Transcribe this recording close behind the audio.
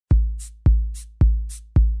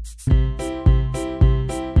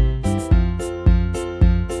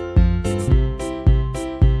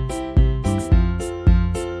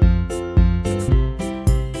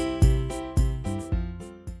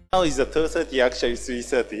now is 2:30, actually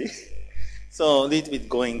 3:30. So a little bit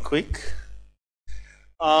going quick.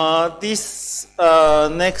 This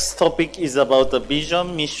next topic is about the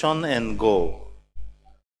vision, mission, and goal.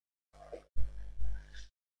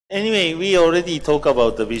 Anyway, we already talked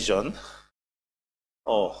about the vision.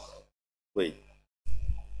 Oh, wait.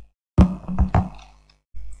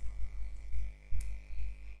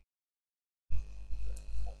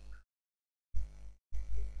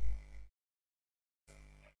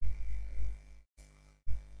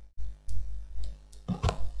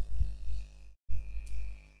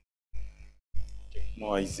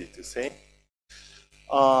 More easy to say.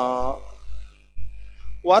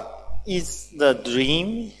 What is the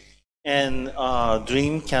dream? And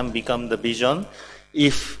dream can become the vision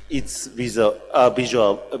if it's visual.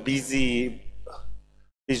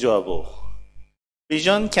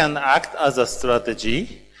 Vision can act as a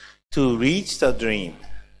strategy to reach the dream.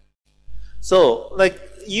 So, like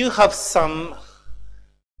you have some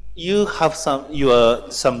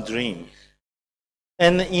dream.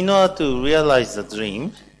 And in order to realize the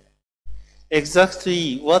dream,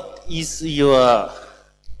 exactly what is your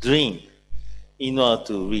dream in order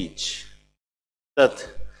to reach? That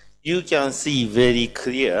you can see very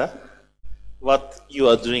clear what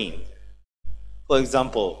your dream. For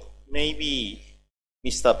example, maybe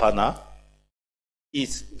Mr. Pana,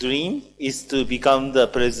 his dream is to become the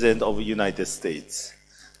President of the United States.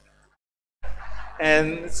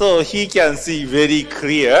 And so he can see very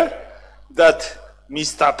clear that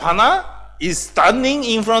Mr. Pana is standing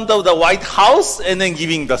in front of the White House and then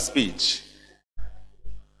giving the speech.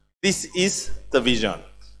 This is the vision.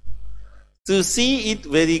 To see it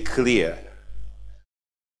very clear.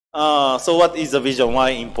 So what is the vision?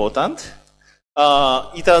 Why important?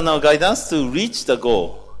 Eternal guidance to reach the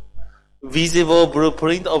goal. Visible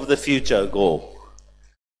blueprint of the future goal.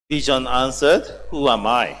 Vision answered, who am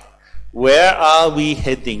I? Where are we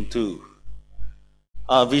heading to?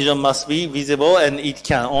 Vision must be visible and it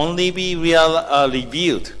can only be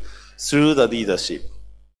revealed through the leadership.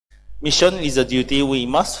 Mission is a duty we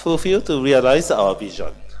must fulfill to realize our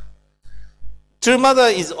vision. True mother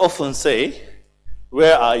is often say,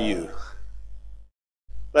 where are you?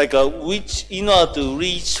 Like in order to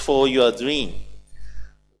reach for your dream.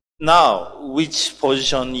 Now, which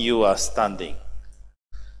position you are standing?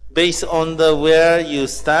 Based on the where you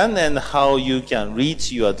stand and how you can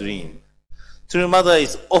reach your dream. True mother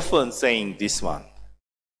is often saying this one.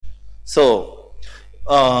 So,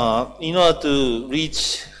 in order to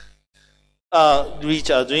reach our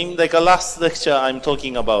dream, like a last lecture I'm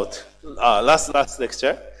talking about, last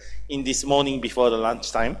lecture, in this morning before the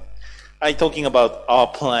lunchtime, I'm talking about our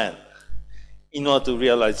plan in order to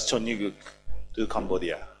realize CHONG to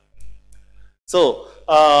Cambodia. So,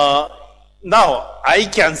 now I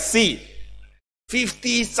can see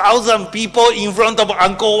 50,000 people in front of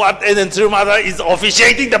Angkor Wat, and then True Mother is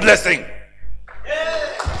officiating the blessing.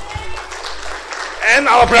 And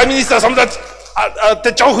our Prime Minister,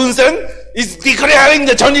 Chong Hun Sen, is declaring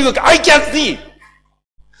the CHONG. I can see.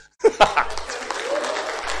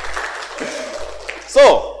 So,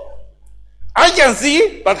 I can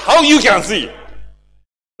see, but how you can see?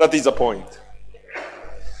 That is the point.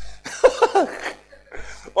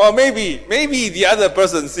 Or maybe the other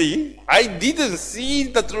person see. I didn't see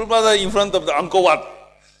the True Mother in front of the Angkor Wat,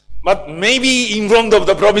 but maybe in front of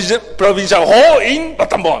the provincial hall in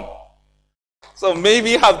Battambang. So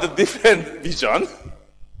maybe have the different vision.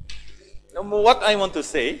 What I want to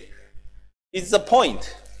say is the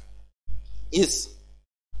point is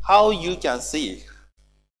how you can see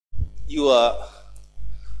your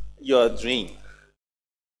dream.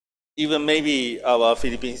 Even maybe our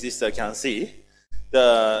Philippine sister can see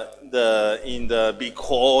in the big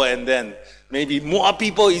hall, and then maybe more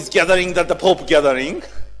people is gathering than the Pope gathering.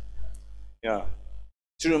 Yeah.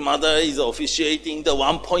 True Mother is officiating the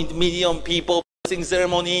 1 million people blessing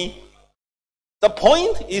ceremony. The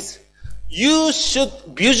point is you should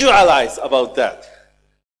visualize about that.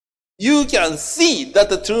 You can see that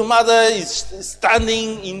the True Mother is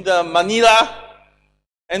standing in the Manila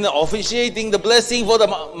and officiating the blessing for the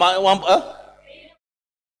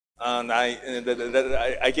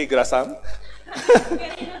I get grandson.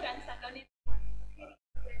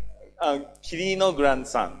 Kirino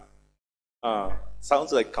grandson.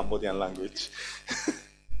 Sounds like Cambodian language.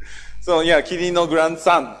 So yeah, Kirino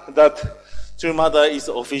grandson. That True Mother is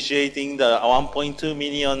officiating the 1.2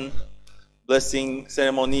 million blessing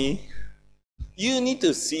ceremony. You need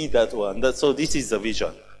to see that one. So this is the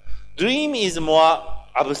vision. Dream is more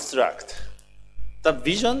abstract. The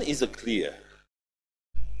vision is clear.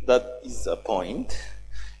 That is the point.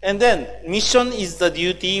 And then mission is the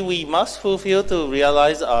duty we must fulfill to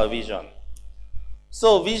realize our vision.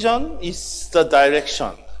 So vision is the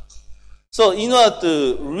direction. So in order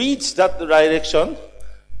to reach that direction,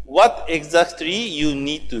 what exactly you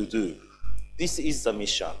need to do? This is the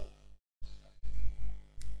mission.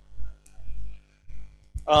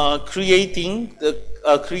 Creating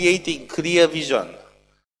clear vision.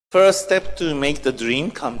 First step to make the dream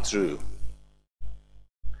come true.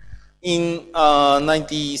 In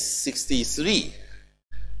 1963,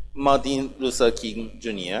 Martin Luther King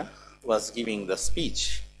Jr. was giving the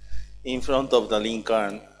speech in front of the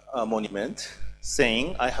Lincoln Monument,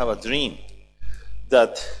 saying, "I have a dream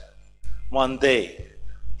that one day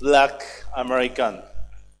Black American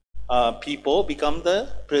people become the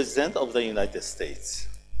president of the United States."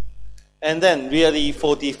 And then really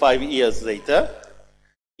 45 years later,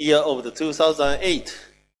 year of the 2008,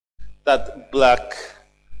 that Black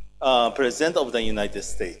President of the United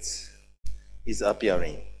States is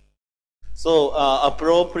appearing. So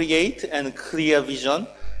appropriate and clear vision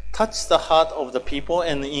touch the heart of the people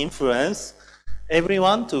and influence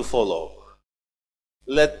everyone to follow.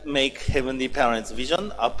 Let's make Heavenly Parents'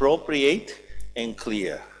 vision appropriate and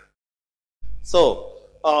clear. So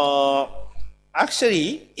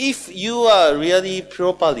actually, if you are really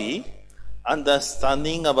properly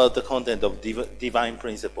understanding about the content of divine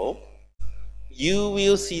principle, you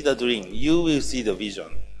will see the dream, you will see the vision.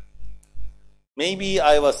 Maybe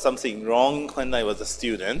I was something wrong when I was a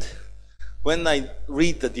student. When I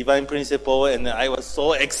read the divine principle and I was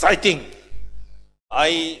so exciting,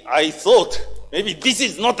 I thought, maybe this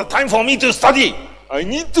is not the time for me to study. I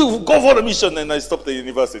need to go for the mission, and I stopped the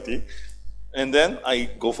university. And then I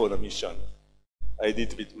go for the mission. I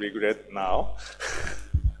did bit regret now.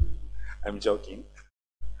 I'm joking.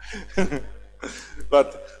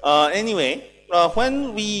 But anyway,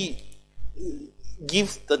 when we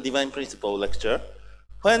give the divine principle lecture,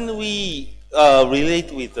 when we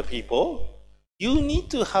relate with the people, you need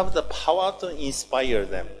to have the power to inspire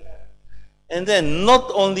them. And then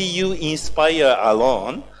not only you inspire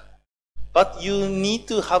alone, but you need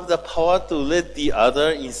to have the power to let the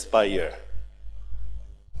other inspire.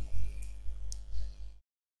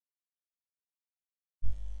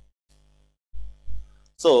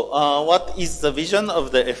 So what is the vision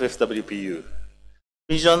of the FFWPU?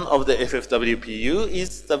 Vision of the FFWPU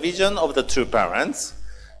is the vision of the true parents.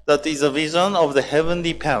 That is a vision of the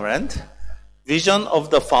Heavenly Parent. Vision of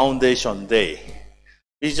the Foundation Day.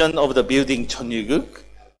 Vision of the building Chonyuguk.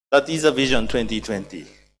 That is a vision 2020.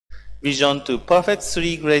 Vision to perfect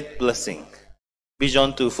three great blessing.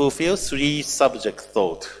 Vision to fulfill three subject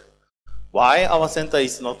thought. Why our center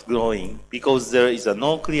is not growing? Because there is a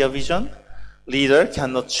no clear vision. Leader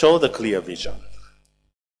cannot show the clear vision.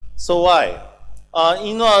 So why?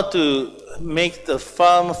 In order to make the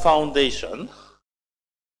firm foundation,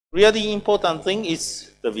 really important thing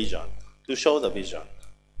is the vision, to show the vision.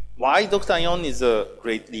 Why Dr. Yon is a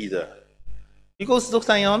great leader? Because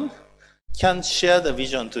Dr. Yon can share the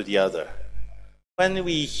vision to the other. When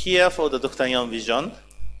we hear for the Dr. Yon vision,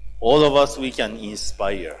 all of us, we can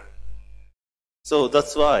inspire. So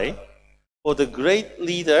that's why, for the great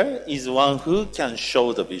leader is one who can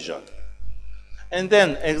show the vision. And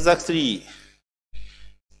then exactly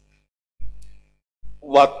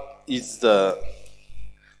what is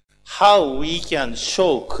how we can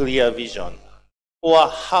show clear vision, or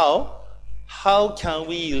how can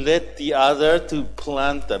we let the other to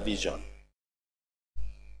plant the vision?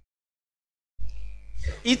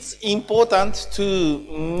 It's important to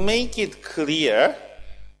make it clear,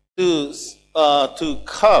 to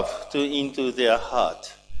carve into their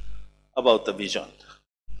heart about the vision.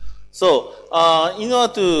 So in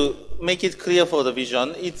order to make it clear for the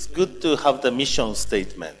vision, it's good to have the mission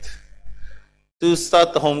statement. To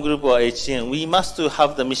start the home group or HTN, we must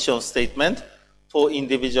have the mission statement for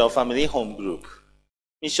individual, family, home group.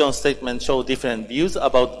 Mission statement show different views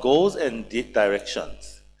about goals and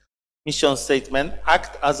directions. Mission statement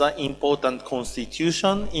act as an important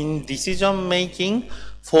constitution in decision making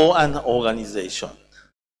for an organization.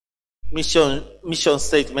 Mission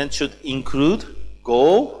statement should include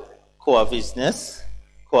goal, core business,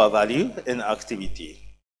 core value, and activity.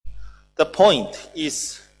 The point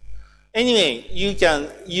is, anyway, you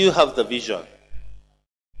have the vision.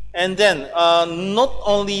 And then not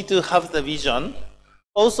only to have the vision,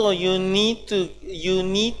 also you need to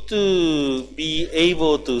be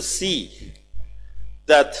able to see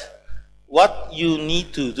that what you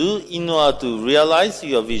need to do in order to realize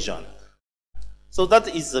your vision. So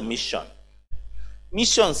that is the mission.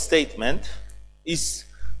 Mission statement is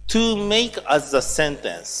to make as a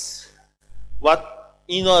sentence what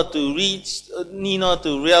in order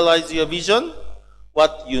to realize your vision,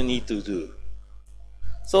 what you need to do.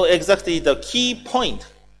 So exactly the key point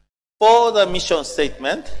for the mission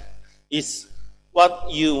statement is what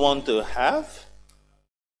you want to have,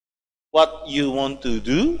 what you want to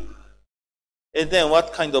do, and then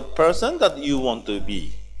what kind of person that you want to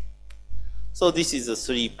be. So this is a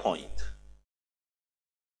 3 point.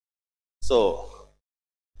 So,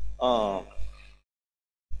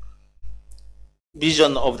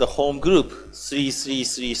 vision of the home group,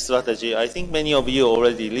 333 strategy. I think many of you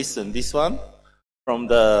already listened this one from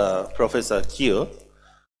the Professor Kyo.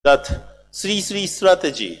 That 3-3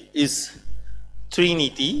 strategy is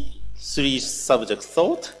Trinity, 3 subject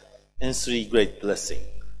thought, and 3 great blessing.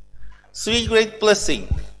 3 great blessing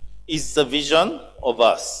is the vision of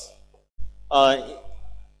us.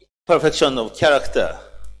 Perfection of character,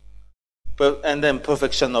 and then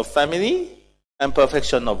perfection of family, and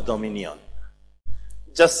perfection of dominion.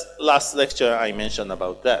 Just last lecture I mentioned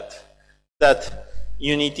about that. That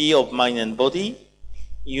unity of mind and body,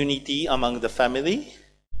 unity among the family,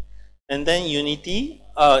 and then unity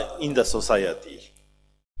in the society.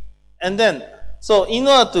 And then, so in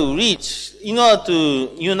order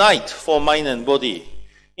to unite for mind and body,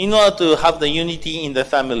 in order to have the unity in the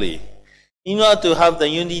family, in order to have the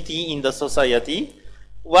unity in the society,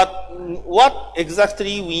 what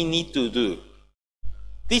exactly we need to do?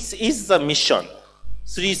 This is the mission.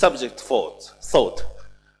 3 subject thought.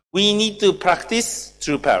 We need to practice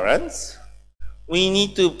true parents. We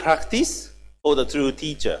need to practice for the true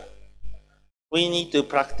teacher. We need to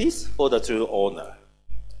practice for the true owner.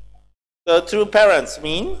 The true parents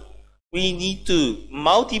mean we need to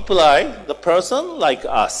multiply the person like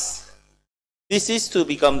us. This is to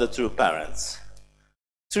become the true parents.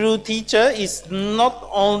 True teacher is not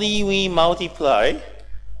only we multiply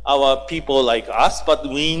our people like us, but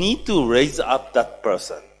we need to raise up that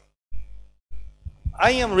person.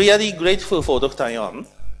 I am really grateful for Dr. Yon.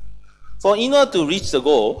 For in order to reach the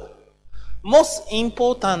goal, most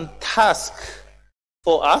important task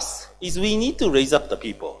for us is we need to raise up the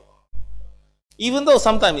people. Even though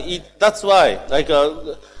sometimes that's why, like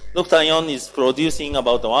Dr. Yon is producing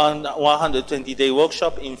about 120-day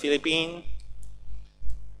workshop in Philippines,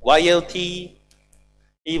 YLT,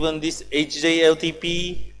 even this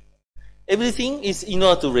HJLTP, everything is in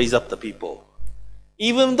order to raise up the people.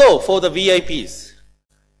 Even though for the VIPs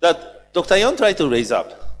that Dr. Yon tried to raise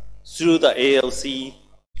up through the ALC,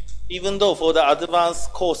 even though for the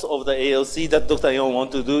advanced course of the ALC that Dr. Yon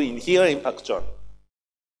want to do here in Pakchon.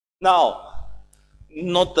 Now,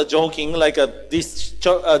 not the joking, like this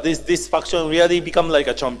Pakchon really become like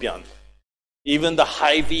a champion. Even the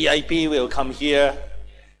high VIP will come here.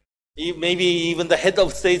 Maybe even the head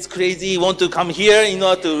of state's crazy want to come here in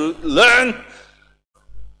order to learn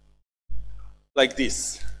like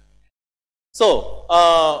this. So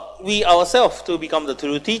we ourselves to become the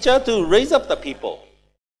true teacher, to raise up the people,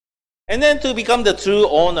 and then to become the true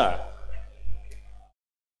owner.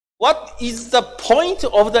 What is the point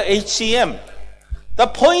of the HCM? The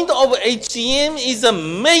point of HCM is to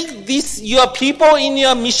make this your people in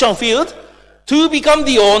your mission field to become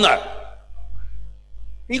the owner.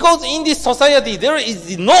 Because in this society, there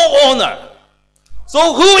is no owner.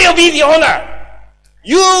 So who will be the owner?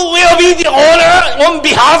 You will be the owner on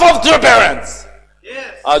behalf of true parents.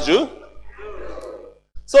 Yes. Aju?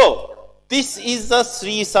 So, this is the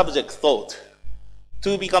 3 subject thought.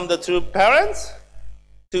 To become the true parents,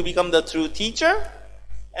 to become the true teacher,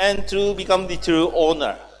 and to become the true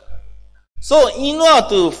owner. So, in order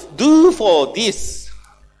to do for this,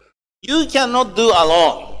 you cannot do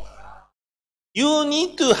alone. You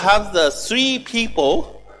need to have the 3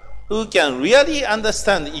 people who can really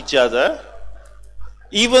understand each other,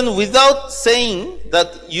 even without saying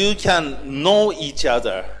that you can know each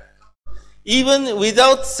other. Even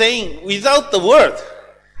without saying, without the word,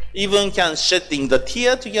 even can shedding the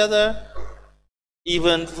tear together,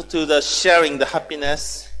 even to the sharing the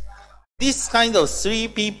happiness. This kind of 3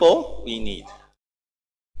 people we need.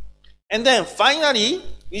 And then finally,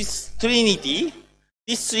 with Trinity,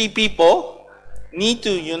 these 3 people need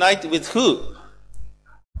to unite with who?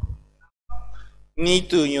 Need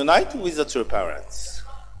to unite with the true parents.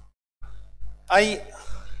 I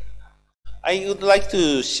would like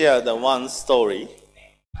to share the one story.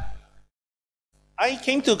 I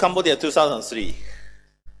came to Cambodia 2003.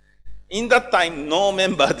 In that time, no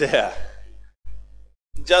member there.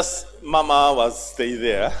 Just Mama was stay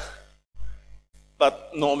there,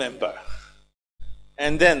 but no member.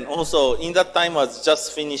 And then also, in that time was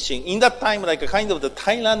just finishing. In that time, like a kind of the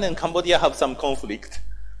Thailand and Cambodia have some conflict.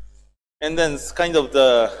 And then it's kind of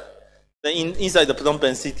inside the Phnom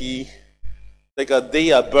Penh city, Like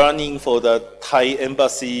they are burning for the Thai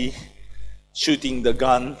embassy, shooting the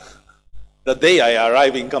gun the day I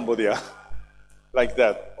arrive in Cambodia. Like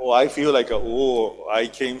that. Oh, I feel like, oh, I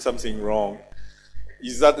came something wrong.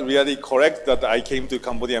 Is that really correct that I came to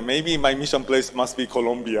Cambodia? Maybe my mission place must be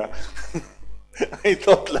Colombia. I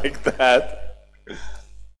thought like that.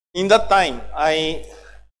 In that time,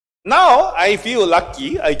 now I feel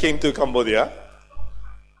lucky I came to Cambodia.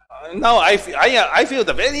 Now I feel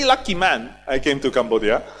the very lucky man I came to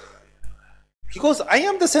Cambodia. Because I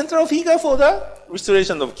am the central figure for the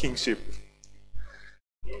restoration of kingship.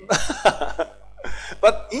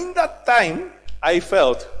 But in that time, I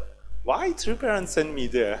felt, why true parents send me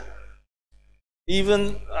there?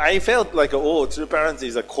 Even I felt like, oh, true parents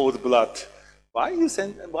is a cold blood. Why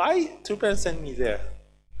true parents send me there?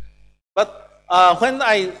 But when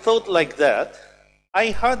I thought like that, I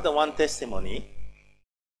heard the one testimony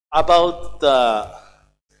about the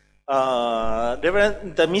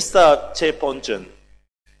Mr. Che Ponchun.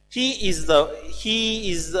 He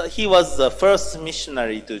was the first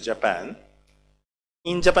missionary to Japan.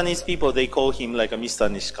 In Japanese people, they call him like a Mr.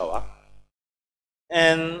 Nishikawa.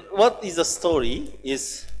 And what is the story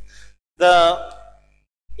is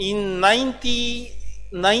in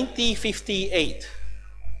 1958,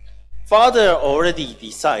 father already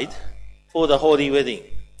decided for the holy wedding,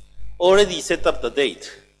 already set up the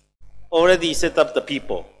date, already set up the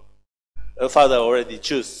people. Father already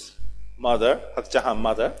chose mother, Hakjahan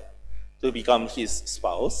mother, to become his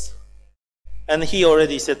spouse. And he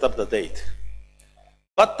already set up the date.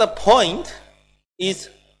 But the point is,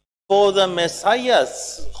 for the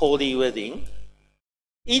Messiah's holy wedding,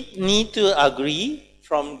 it need to agree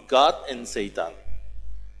from God and Satan.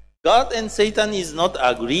 God and Satan is not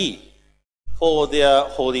agree for their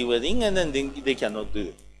holy wedding, and then they cannot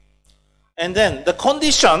do. And then the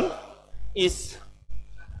condition is,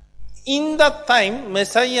 in that time,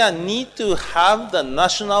 Messiah need to have the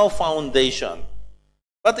national foundation.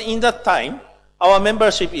 But in that time, our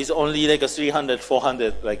membership is only like a 300,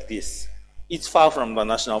 400 like this. It's far from the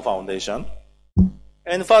national foundation.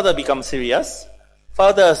 And father becomes serious.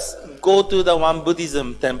 Father go to the one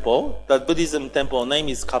Buddhism temple. That Buddhism temple name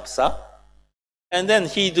is Kapsa. And then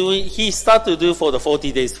he start to do for the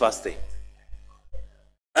 40 days fasting.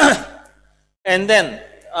 And then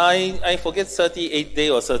I forget 38 day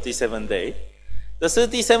or 37 day. The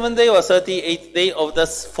 37 day or 38 day of the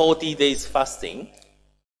 40 days fasting,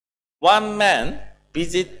 one man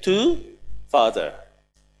visit to father.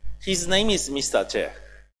 His name is Mr. Che.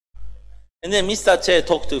 And then Mr. Che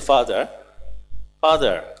talked to father.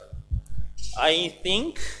 Father, I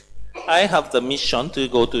think I have the mission to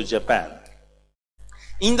go to Japan.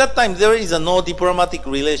 In that time, there is no diplomatic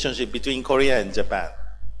relationship between Korea and Japan.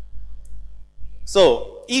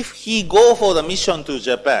 So, if he go for the mission to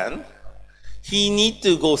Japan, he need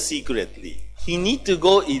to go secretly. He need to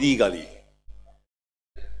go illegally.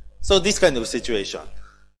 So this kind of situation.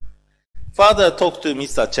 Father talked to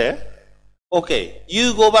Mr. Che. Okay,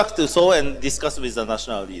 you go back to Seoul and discuss with the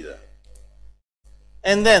national leader.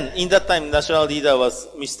 And then, in that time, national leader was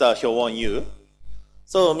Mr. Hyo Won-yu.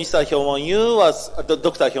 So Mr. Hyo Won-yu was,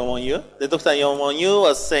 Dr. Hyo Won-yu. The Dr. Hyo Won-yu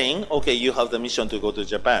was saying, okay, you have the mission to go to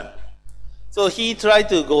Japan. So he tried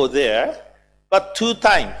to go there, but 2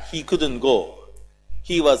 times he couldn't go.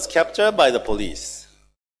 He was captured by the police.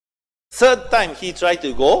 3rd time he tried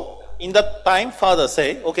to go. In that time, father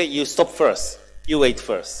said, okay, you stop first. You wait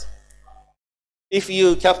first. If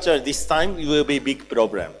you capture this time, it will be a big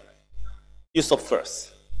problem. You stop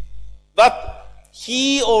first. But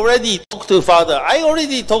he already talked to father. I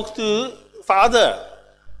already talked to father.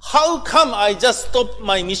 How come I just stopped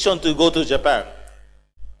my mission to go to Japan?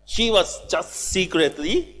 He was just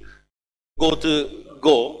secretly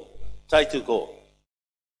try to go.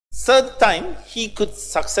 3rd time, he could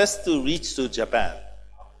success to reach to Japan.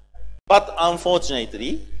 But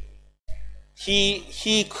unfortunately,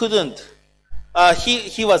 he couldn't.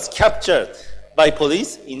 He was captured by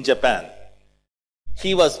police in Japan.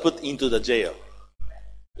 He was put into the jail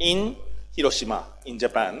in Hiroshima, in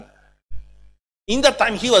Japan. In that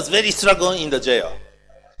time, he was very struggling in the jail.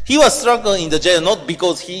 He was struggling in the jail not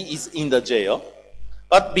because he is in the jail,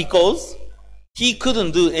 but because he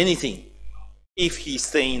couldn't do anything if he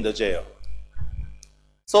stay in the jail.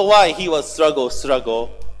 So why he was struggle.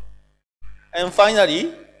 And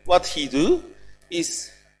finally, what he do is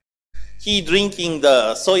he drinking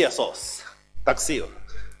the soya sauce, taksil.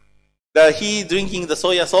 He drinking the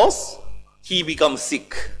soya sauce, he becomes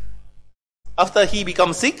sick. After he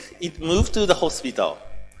becomes sick, it moved to the hospital.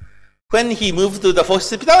 When he moved to the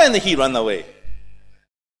hospital, and he ran away.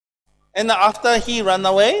 And after he ran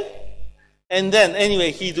away, And then,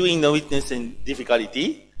 anyway, he doing the witnessing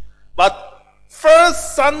difficulty. But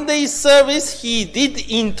first Sunday service he did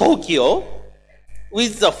in Tokyo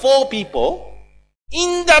with the 4 people.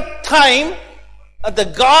 In that time, the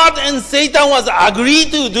God and Satan was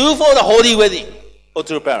agreed to do for the holy wedding for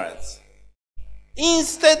true parents.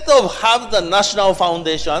 Instead of have the national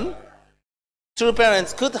foundation, true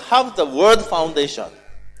parents could have the world foundation.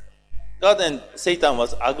 God and Satan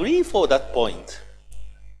was agree for that point.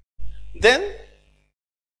 Then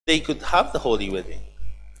they could have the holy wedding.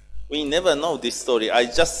 We never know this story.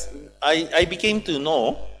 I became to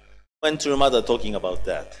know when True Mother talking about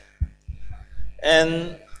that.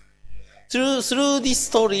 And through this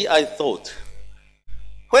story, I thought,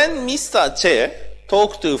 when Mr. Che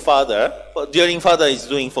talked to father, during father is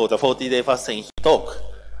doing for the 40-day fasting,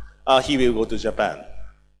 he will go to Japan.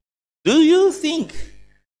 Do you think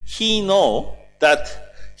he know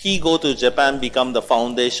that he go to Japan become the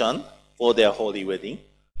foundation for their holy wedding?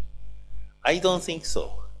 I don't think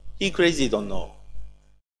so. He crazy don't know.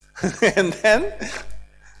 And then,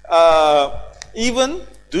 even,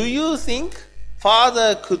 do you think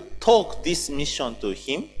father could talk this mission to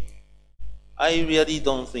him? I really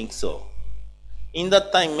don't think so. In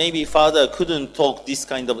that time, maybe father couldn't talk this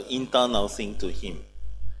kind of internal thing to him.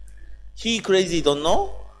 He crazy don't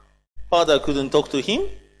know. Father couldn't talk to him.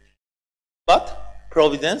 But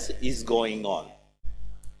providence is going on.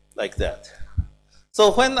 Like that.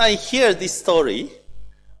 So when I hear this story,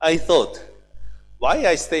 I thought, why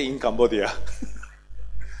I stay in Cambodia?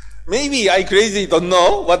 Maybe I crazy don't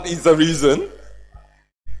know what is the reason.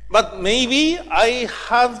 But maybe I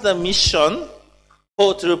have the mission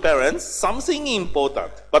for true parents, something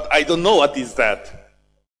important. But I don't know what is that.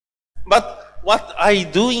 But what I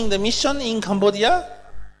do in the mission in Cambodia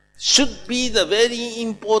should be the very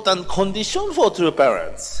important condition for true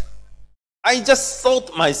parents. I just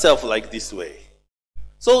thought myself like this way.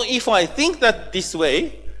 So if I think that this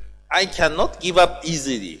way, I cannot give up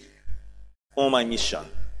easily for my mission.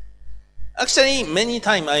 Actually, many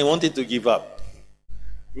times I wanted to give up.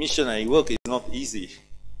 Missionary work is not easy.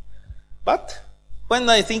 But when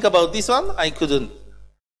I think about this one, I couldn't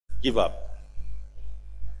give up.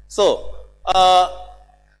 So,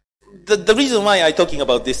 the reason why I'm talking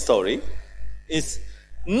about this story is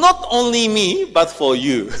not only me, but for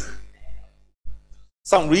you.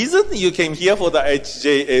 Some reason you came here for the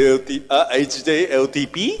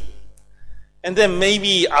HJLTP, and then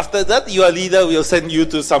maybe after that your leader will send you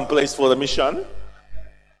to some place for the mission.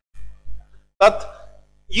 But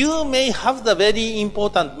you may have the very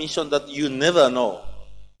important mission that you never know.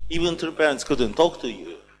 Even true parents couldn't talk to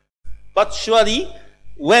you. But surely,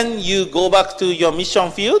 when you go back to your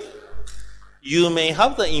mission field, you may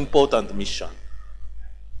have the important mission.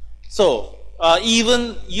 So,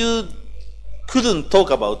 even you couldn't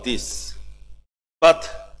talk about this. But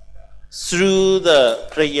through the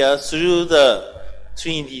prayer, through the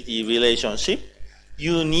Trinity relationship,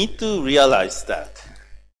 you need to realize that.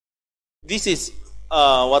 This is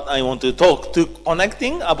what I want to talk to,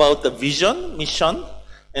 connecting about the vision, mission,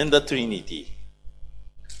 and the Trinity.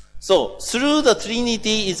 So, through the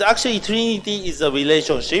Trinity is a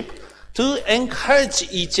relationship to encourage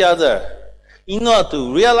each other in order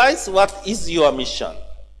to realize what is your mission.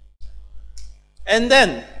 And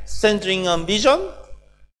then, centering on vision,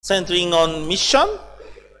 centering on mission,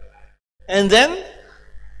 and then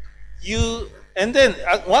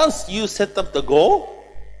once you set up the goal,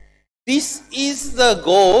 this is the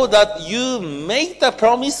goal that you make the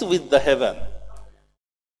promise with the heaven.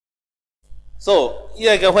 So,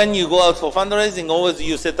 like when you go out for fundraising, always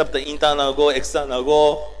you set up the internal goal, external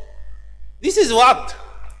goal. This is what?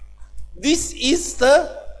 This is the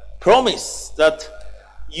promise that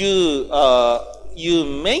you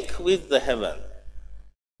make with the heaven.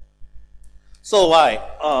 So why?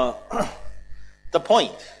 The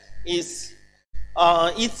point is,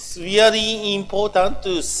 it's really important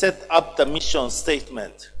to set up the mission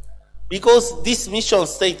statement. Because this mission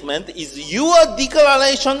statement is your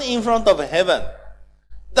declaration in front of heaven.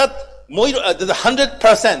 That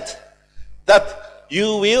 100% that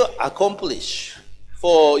you will accomplish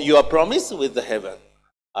for your promise with the heaven.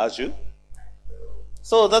 Are you?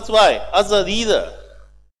 So that's why, as a leader,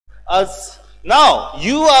 now,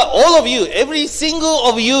 you are, all of you, every single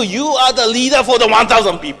of you, you are the leader for the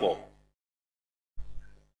 1,000 people.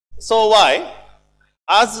 So why?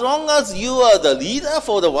 As long as you are the leader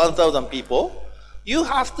for the 1,000 people, you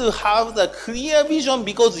have to have the clear vision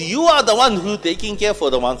because you are the one who taking care for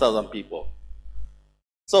the 1,000 people.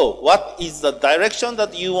 So what is the direction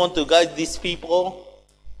that you want to guide these people?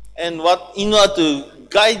 And what, in order to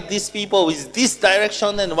guide these people with this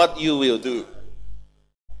direction and what you will do.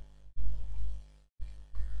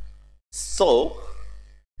 So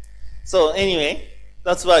anyway,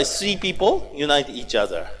 that's why 3 people unite each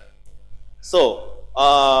other. So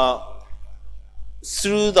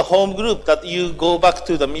through the home group that you go back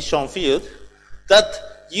to the mission field,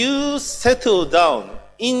 that you settle down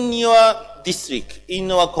in your district, in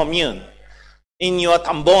your commune, in your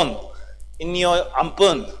tambon, in your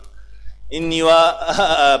ampun, in your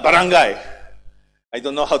barangay. I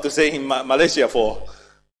don't know how to say in Malaysia for.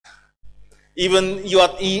 Even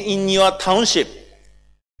in your township,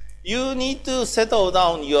 you need to settle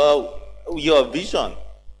down your vision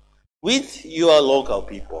with your local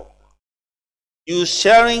people. You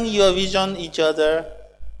sharing your vision each other,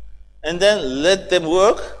 and then let them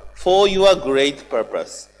work for your great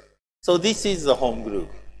purpose. So this is the home group.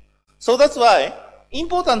 So that's why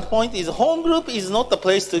important point is home group is not the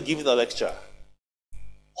place to give the lecture.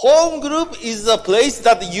 Home group is the place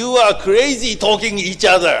that you are crazy talking each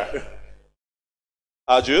other.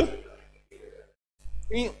 Are you?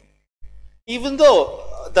 Even though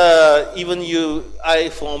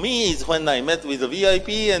for me is when I met with the VIP,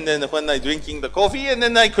 and then when I drinking the coffee, and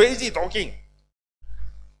then I crazy talking.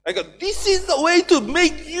 I go, this is the way to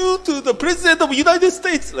make you to the President of the United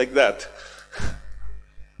States, like that.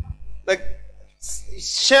 Like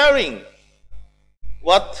sharing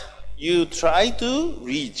what you try to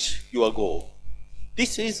reach your goal.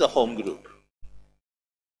 This is a home group.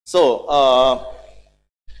 So,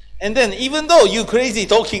 and then even though you crazy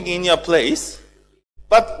talking in your place,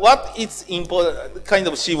 but what is important, kind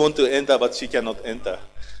of she want to enter, but she cannot enter.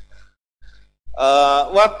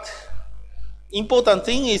 What important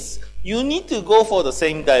thing is you need to go for the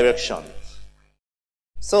same direction.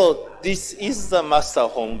 So this is the master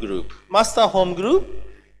home group. Master home group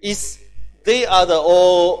is, they are the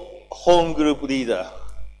all home group leader.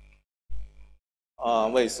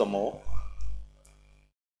 Where is some more?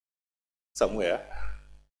 Somewhere.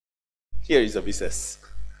 Here is a business.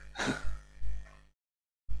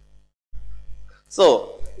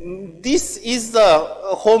 So this is the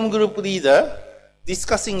home group leader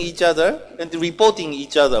discussing each other and reporting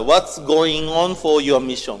each other what's going on for your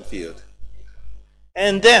mission field.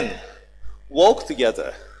 And then work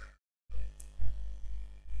together.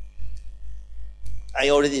 I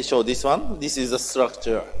already showed this one. This is the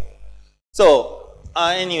structure. So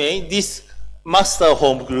anyway, this master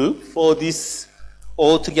home group for this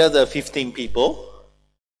altogether 15 people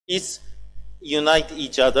is unite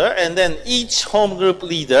each other, and then each home group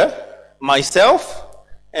leader, myself,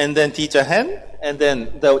 and then teacher Hen, and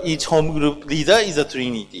then each home group leader is a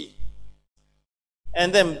trinity.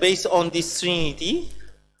 And then based on this trinity,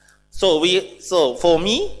 so for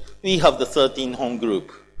me, we have the 13 home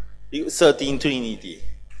group, 13 trinity,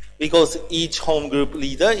 because each home group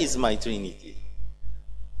leader is my trinity.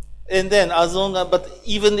 And then as long as, but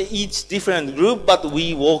even each different group, but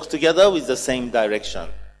we work together with the same direction.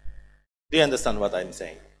 Do you understand what I'm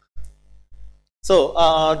saying?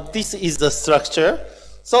 So this is the structure.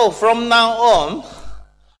 So from now on,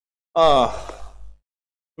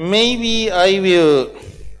 maybe I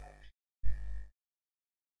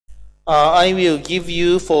will give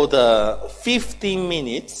you for the 15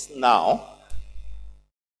 minutes now.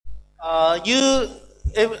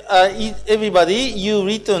 Everybody, you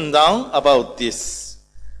written down about this.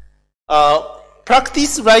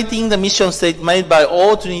 Practice writing the mission statement by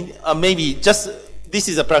all three, maybe just, this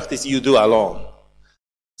is a practice you do alone.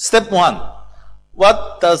 Step 1,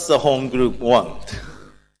 what does the home group want?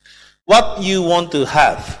 What you want to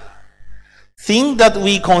have? Thing that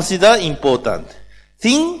we consider important.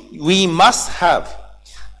 Thing we must have.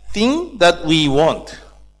 Thing that we want.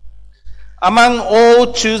 Among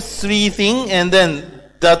all, choose 3 things, and then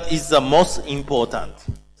that is the most important.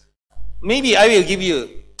 Maybe I will give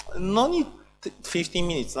you, no need 15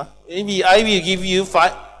 minutes. Huh? Maybe I will give you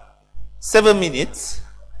 7 minutes,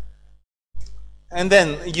 and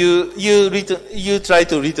then you try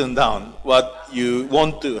to written down what you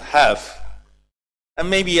want to have, and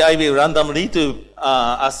maybe I will randomly to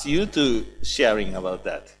ask you to sharing about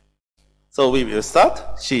that. So we will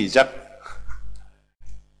start. 시작.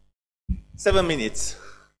 7 minutes.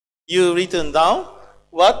 You written down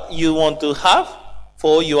what you want to have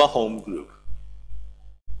for your home group.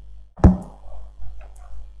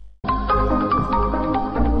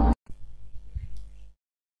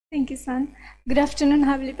 Thank you, son. Good afternoon,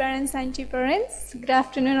 Havli parents, Auntie parents. Good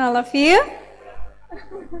afternoon, all of you.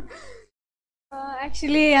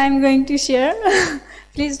 Actually, I'm going to share.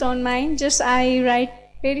 Please don't mind. Just I write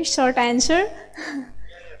very short answer.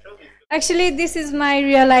 Actually, this is my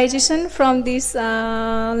realization from this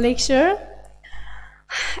lecture.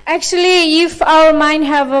 Actually, if our mind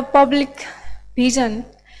have a public vision,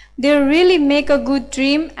 They really make a good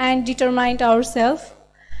dream and determine ourselves.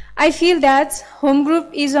 I feel that home group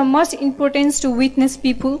is of much importance to witness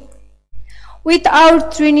people.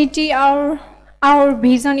 Without Trinity, our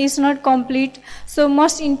vision is not complete, so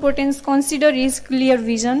most importance consider is clear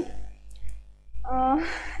vision.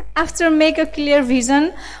 After make a clear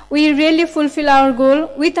vision, we really fulfill our goal.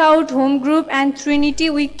 Without home group and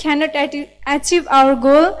Trinity, we cannot achieve our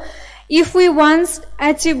goal. If we want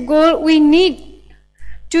achieve goal, we need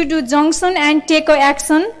to do junction and take a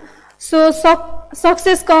action. So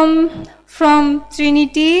success come from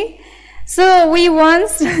Trinity. So we want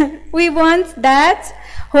that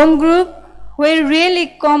home group will really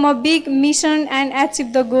come a big mission and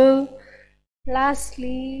achieve the goal.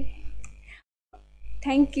 Lastly,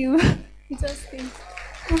 thank you.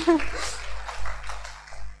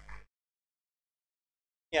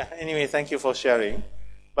 Yeah, anyway, thank you for sharing.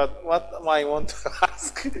 But what I want to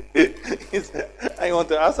ask is, I want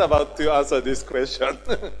to ask about to answer this question.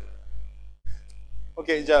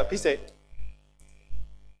 Okay, ja, please.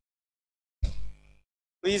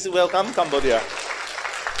 Please welcome Cambodia.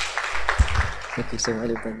 Thank you so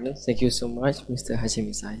much, Brandon. Thank you so much, Mr.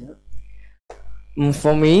 Hajime Saito.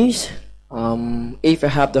 For me, if I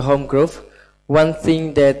have the home group, one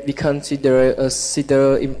thing that we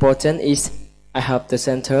consider important is I have the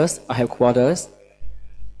centers, I have quarters.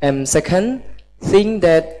 And second thing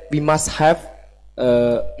that we must have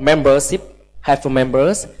membership, have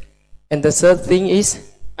members. And the third thing is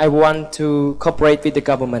I want to cooperate with the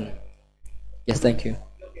government. Yes, thank you.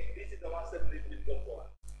 Okay, this is the one that we go for.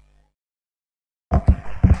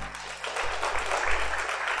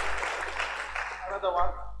 Another one.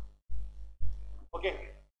 Okay.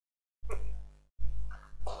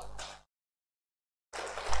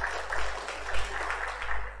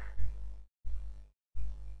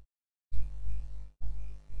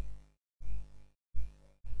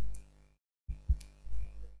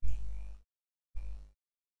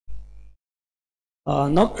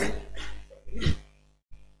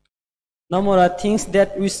 No more things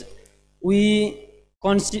that we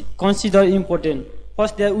consider important.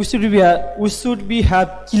 First, that we should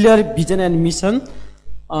have clear vision and mission.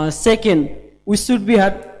 Second, we should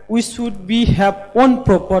have own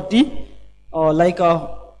property, like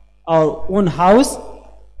our own house.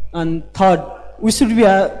 And third, we should be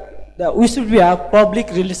a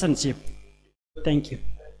public relationship. Thank you.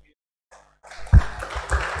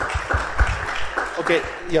 Okay,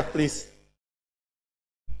 yeah, please.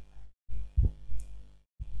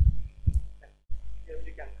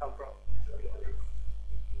 You can come from.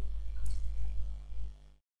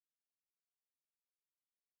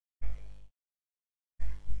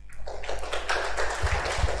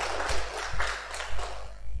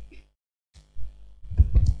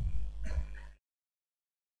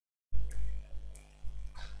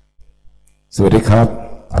 Sawasdee krab.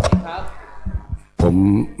 ผม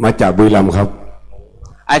มาจากบุรีรัมย์ครับ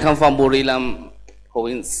I come from Buriram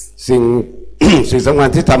province. สิ่ง สำคัญ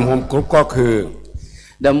ที่ทำโฮมกรุ๊ปก็คือ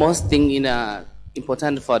The most thing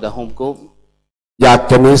important for the home group. อยาก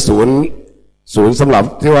จะมีศูนย์สำหรับ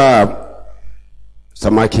ที่ว่าส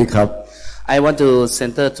มาชิกครับ I want to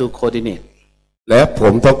center to coordinate. และผ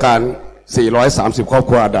มต้องการ430ครอบ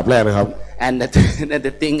ครัวอันดับแรกนะครับ And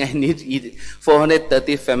the thing I need is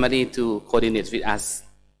 430 family to coordinate with us.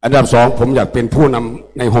 อันดับ2ผมอยากเป็นผู้น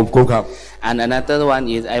ำในโฮมกรุ๊ปครับ And another one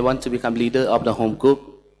is I want to become leader of the home group.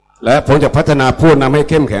 และผมจะพัฒนาผู้นำให้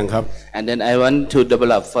เข้มแข็งครับ And then I want to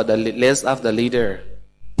develop for the list of the leader.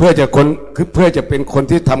 เพื่อจะเป็นคน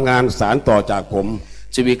ที่ทำงานสานต่อจากผม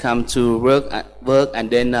To become to work and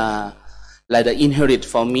then like the inherit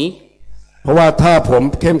for me. เพราะว่าถ้าผม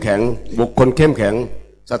เข้มแข็งบุคคลเข้มแข็ง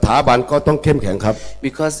สถาบันก็ต้องเข้มแข็งครับ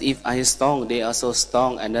Because if I strong, they are so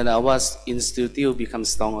strong, and then our institute become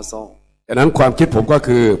strong also. ดังนั้นความคิดผมก็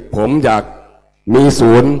คือผมอยากมี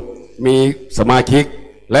ศูนย์มีสมาชิก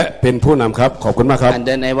และเป็นผู้นำครับขอบคุณมากครับ And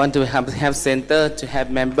then I want to have center, to have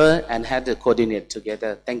member, and have the coordinate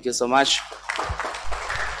together. Thank you so much.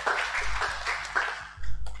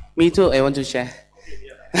 Me too. I want to share.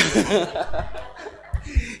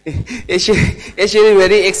 Actually,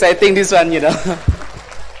 very exciting this one, you know.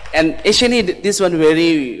 And actually, this one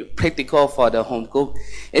very practical for the home group.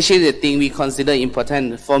 Actually, the thing we consider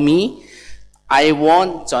important for me, I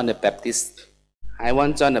want John the Baptist. I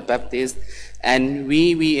want John the Baptist, and we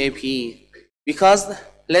VAP, because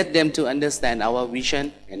let them to understand our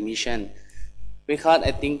vision and mission. Because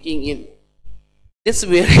I thinking it's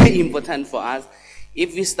very important for us. If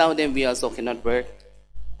we stop them, we also cannot work.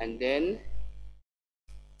 And then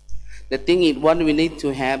the thing is, what we need to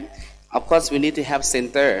have, of course, we need to have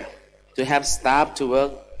center, to have staff to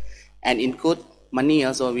work and include money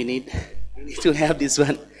also we need, we need to have this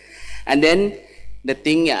one. And then the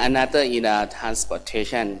thing another is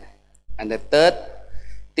transportation. And the third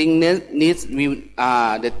thing needs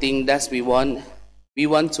the thing that we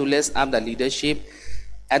want to raise up the leadership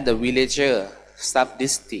at the villager sub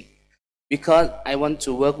district, because I want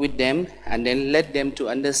to work with them and then let them to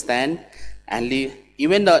understand and live,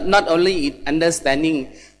 even though not only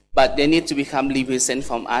understanding, but they need to become represent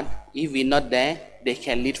from us. If we're not there, they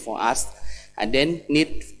can lead for us, and then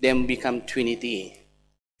need them become Trinity.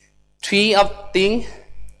 Three of thing,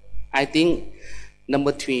 I think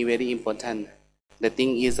number 3 very important. The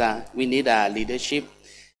thing is we need a leadership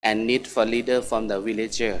and need for leader from the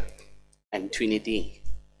villager and Trinity.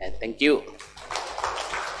 And thank you.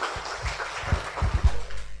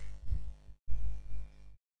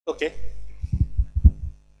 Okay.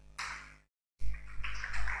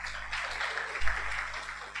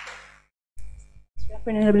 Good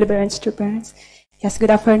afternoon, parents to parents. Yes, good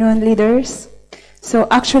afternoon, leaders. So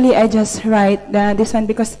actually, I just write this one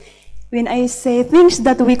because when I say things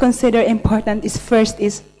that we consider important is first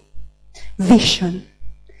is vision.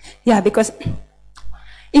 Yeah, because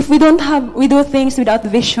if we do things without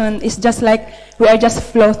vision, it's just like we are just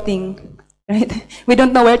floating, right? We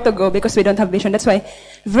don't know where to go because we don't have vision. That's why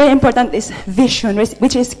very important is vision,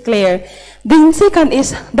 which is clear. The second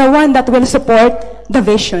is the one that will support the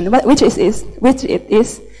vision, which it is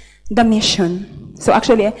the mission. So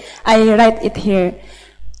actually, I write it here.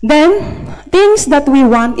 Then, things that we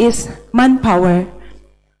want is manpower.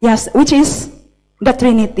 Yes, which is the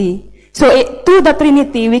Trinity. So, to the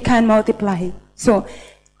Trinity, we can multiply. So,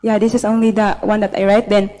 yeah, this is only the one that I write.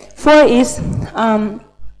 Then, 4 is, among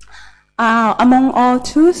all,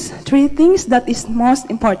 choose 3 things that is most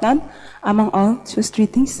important. Among all, choose 3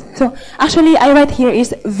 things. So, actually, I write here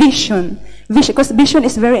is vision. Vision, because vision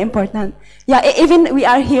is very important. Yeah, even we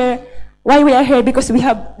are here. Why we are here? Because we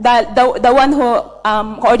have the one who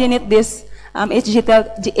coordinate this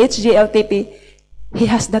HGLTP. He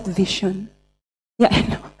has that vision. Yeah, I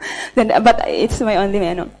know. Then, but it's my only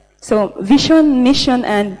man. So vision, mission,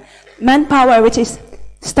 and manpower, which is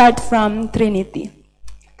start from Trinity.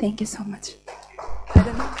 Thank you so much.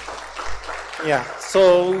 Yeah.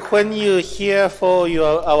 So when you hear for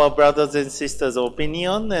our brothers and sisters'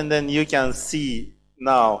 opinion, and then you can see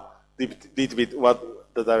now little bit what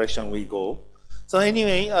the direction we go. So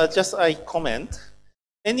anyway, just I comment.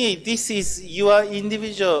 Anyway, this is your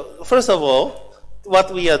individual. First of all,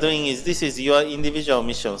 what we are doing is this is your individual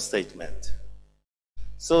mission statement.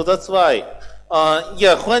 So that's why,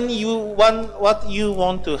 yeah, when you want what you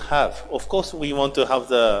want to have, of course we want to have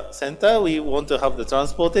the center, we want to have the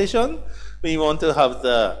transportation, we want to have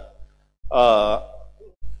the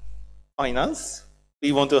finance,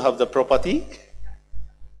 we want to have the property.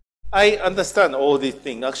 I understand all these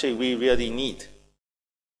things. Actually, we really need.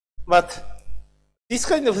 But this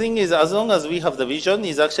kind of thing is, as long as we have the vision,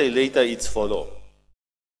 is actually later it's follow.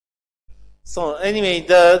 So anyway,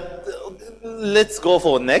 let's go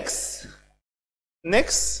for next.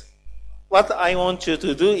 Next, what I want you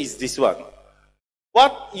to do is this one.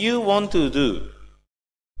 What you want to do?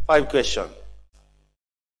 5 questions.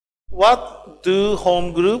 What do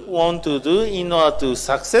home group want to do in order to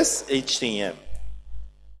success HTM?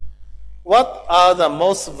 What are the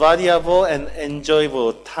most valuable and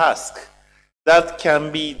enjoyable tasks that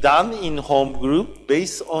can be done in home group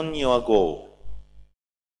based on your goal?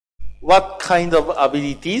 What kind of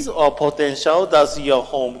abilities or potential does your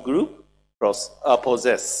home group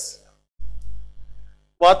possess?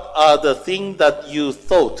 What are the things that you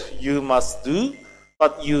thought you must do,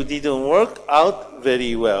 but you didn't work out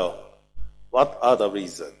very well? What are the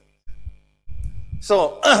reasons?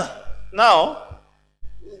 So now,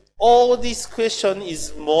 all this question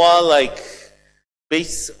is more like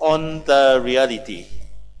based on the reality.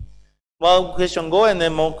 One question go and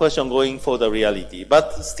then more question going for the reality,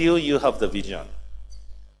 but still you have the vision.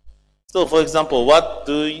 So for example, what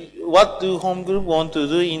do home group want to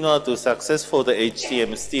do in order to success for the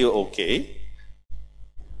HTM still okay?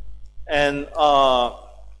 And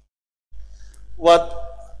what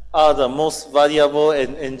are the most valuable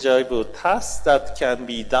and enjoyable tasks that can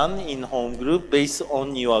be done in home group based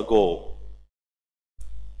on your goal?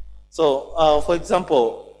 So, for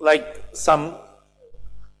example, like some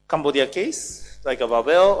Cambodia case, like a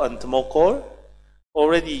Babel and Mokor,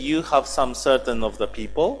 already you have some certain of the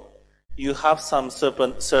people, you have some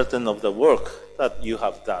certain of the work that you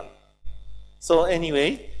have done. So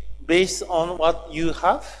anyway, based on what you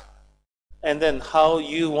have, and then how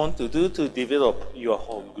you want to do to develop your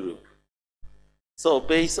home group. So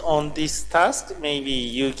based on this task, maybe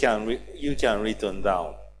you can written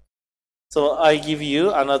down. So I give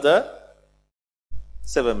you another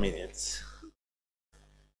 7 minutes.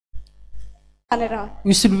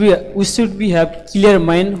 We should be have clear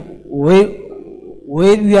mind where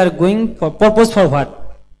we are going for purpose for what.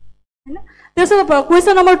 त्यसो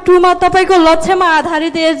question number 2 मा तपाईको लक्ष्यमा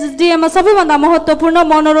आधारित HDM मा सबैभन्दा महत्त्वपूर्ण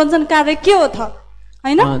मनोरञ्जन कार्य के हो त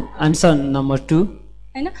हैन आन्सर नम्बर 2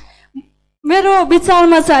 हैन मेरो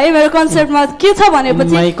विचारमा चाहिँ मेरो कन्सेप्टमा के छ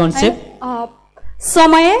भनेपछि माइ कन्सेप्ट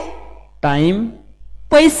समय टाइम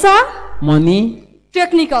पैसा मनी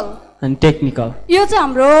टेक्निकल एन्ड टेक्निकल यो चाहिँ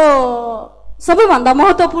हाम्रो सबैभन्दा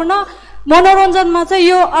महत्त्वपूर्ण मनोरञ्जनमा चाहिँ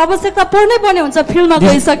यो आवश्यकता पर्नै हुन्छ फिल्ममा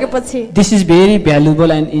गइसकेपछि this is very valuable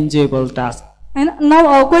end enjoyable task Hahn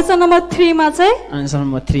question number 3 मा चाहिँ आन्सर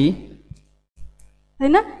नम्बर 3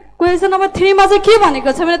 हैन क्वेशन नम्बर 3 मा चाहिँ के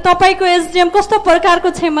भनेको छ भने तपाईको एसडीएम कस्तो प्रकारको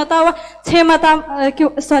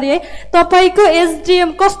तपाईको एसडीएम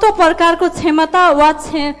कस्तो प्रकारको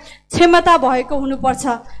क्षमता भएको हुनुपर्छ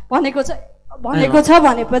भनेको छ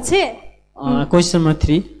भनेपछि क्वेशन नम्बर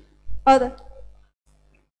 3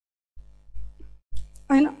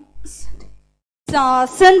 हैन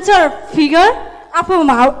सेन्टर फिगर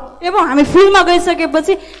एवं हामी फिल्ममा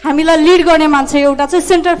गइसकेपछि हामीलाई लिड गर्ने मान्छे एउटा चाहिँ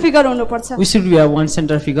सेन्टर फिगर हुनुपर्छ we should be one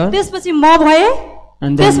center figure त्यसपछि म भए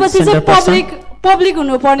त्यसपछि चाहिँ पब्लिक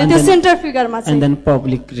हुनुपर्ने त्यो सेन्टर फिगरमा चाहिँ and then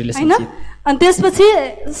public relationship अनि त्यसपछि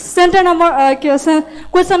सेन्टर नम्बर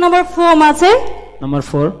क्वेशन नम्बर 4 मा चाहिँ नम्बर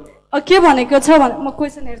 4 के भनेको छ भने म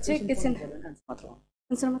क्वेशन हेर्छु एकछिन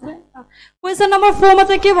आन्सर मात्रै क्वेशन नम्बर 4 मा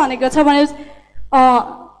चाहिँ के भनेको छ भने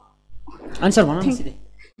आन्सर भन न सिधै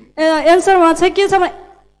एन्सरमा चाहिँ के छ भने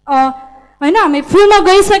हैन हामी फिल्ममा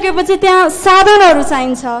गइसकेपछि त्यहाँ साधनहरू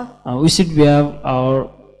चाहिन्छ we should be have our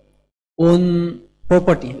own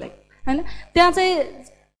property like हैन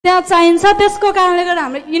त्यहाँ चाहिन्छ त्यसको कारणले गर्दा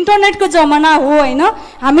हाम्रो इन्टरनेटको जमाना हो हैन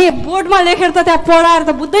हामी बोर्डमा लेखेर त त्यहाँ पढाएर त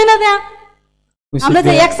बुझ्दैन त्यहाँ हामीले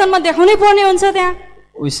चाहिँ एक्सनमा देखाउनै पर्ने हुन्छ त्यहाँ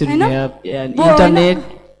we should have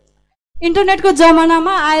इन्टरनेटको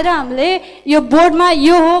जमानामा आएर हामीले यो बोर्डमा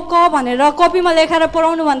यो हो क भनेर कपीमा लेखेर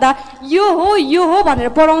पढाउनु भन्दा यो हो भनेर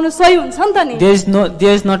पढाउनु सही हुन्छ नि त नि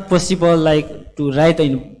there is not possible like to write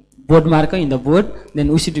in board marker in the board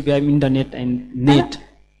then we should have internet and net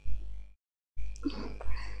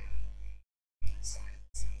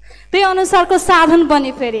त्यही अनुसारको साधन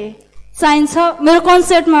पनि फेरि चाहिन्छ मेरो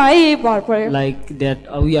कन्सेप्टमा है यही भर पर्यो like that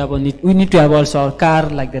we need to have also our car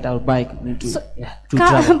like that our bike need to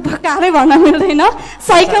travel कारै भन्न मिल्दैन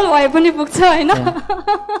साइकल भए पनि पुग्छ हैन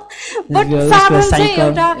बट साधन चाहिँ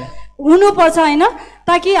एउटा हुनुपर्छ हैन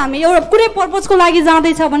ताकि हामी एउटा कुनै पर्पजको लागि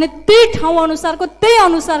जाँदै छ भने त्यही ठाउँ अनुसारको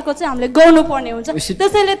चाहिँ हामीले गर्नु पर्ने हुन्छ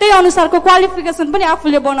त्यसैले त्यही अनुसारको क्वालिफिकेसन पनि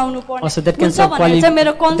आफूले बनाउनु पर्ने also that kind of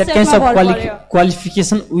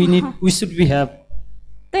qualification we should be have.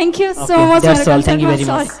 Thank you so much. That's all. Thank you very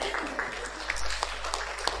much.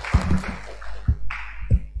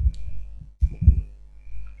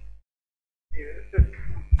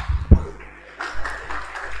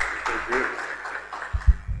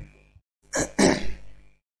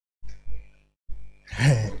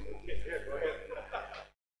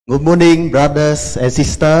 Good morning, brothers and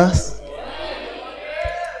sisters.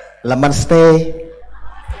 Namaste.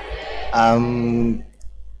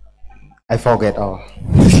 I forget all.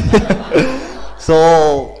 So,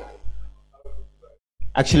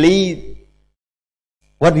 actually,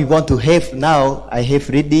 what we want to have now, I have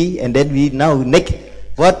ready, and then we now next.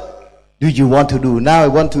 What do you want to do now? I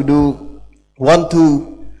want to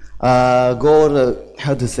go.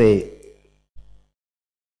 How to say?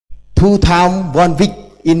 2 times 1 week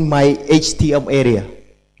in my HTM area,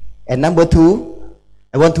 and number 2,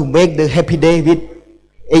 I want to make the happy day with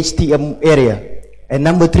HTM area, and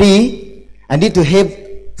number 3. I need to have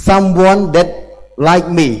someone that like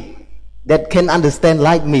me, that can understand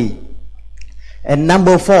like me. And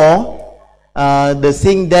number 4, the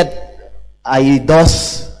thing that I do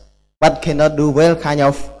but cannot do well, kind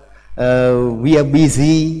of we are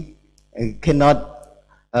busy, cannot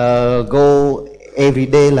go every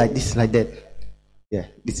day like this, like that. Yeah,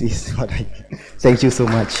 this is what I mean. Thank you so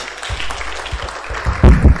much.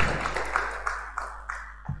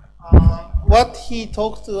 What he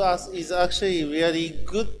talked to us is actually really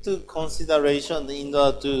good to consideration in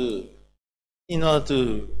order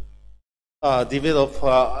to develop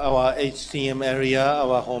our HTM area,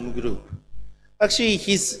 our home group. Actually,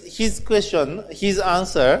 his question, his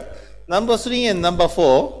answer, number 3 and number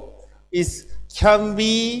 4 can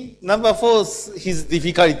be number 4. His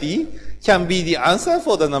difficulty can be the answer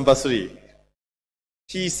for the number 3.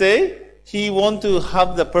 He say he want to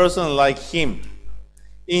have the person like him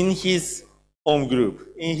in his home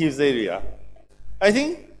group, in his area. I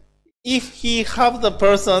think if he have the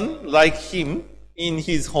person like him in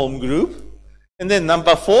his home group, And then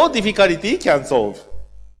number 4, difficulty can solve.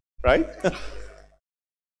 Right?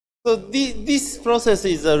 So this process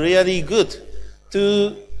is really good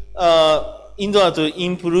to in order to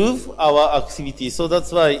improve our activity. So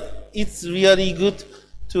that's why it's really good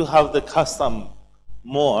to have the custom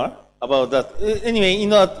more about that. Anyway,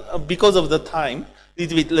 because of the time,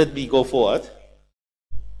 little bit let me go forward.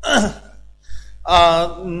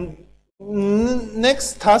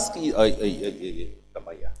 Next task is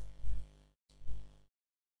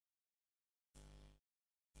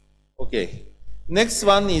okay. Next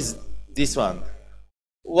one is this one.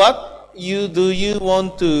 What do you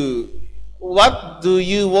want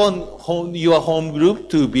your home group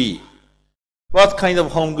to be? What kind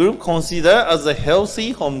of home group consider as a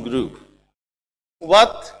healthy home group?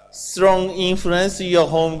 What strong influence your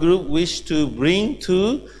home group wish to bring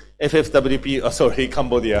to FFWP?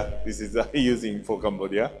 Cambodia. This is using for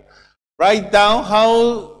Cambodia. Write down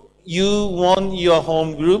how you want your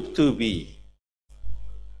home group to be.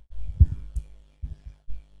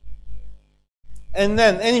 And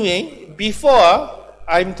then, anyway, before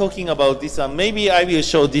I'm talking about this one, maybe I will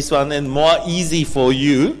show this one and more easy for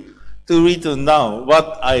you to written down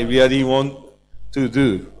what I really want to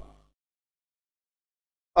do.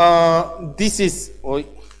 This is,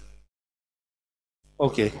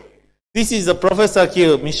 okay. This is a Professor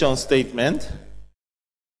Kiel mission statement.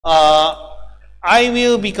 I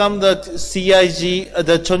will become the CIG,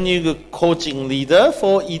 the CHONG coaching leader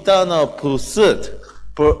for eternal pursuit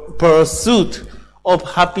of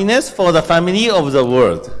happiness for the family of the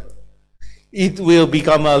world. It will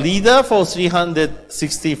become a leader for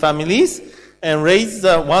 360 families and raise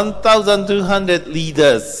the 1,200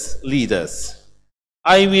 leaders.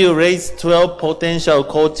 I will raise 12 potential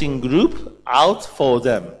coaching groups out for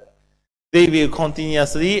them. They will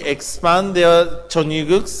continuously expand their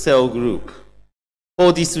Chonuguk cell group.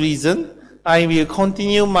 For this reason, I will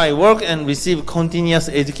continue my work and receive continuous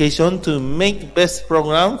education to make best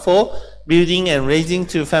program for building and raising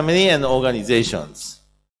to family and organizations.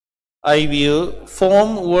 I will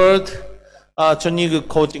form World Chonuguk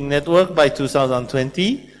Coaching Network by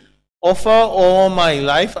 2020, offer all my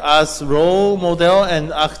life as role model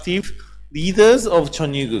and active leaders of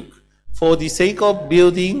Chonuguk for the sake of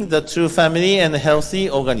building the true family and healthy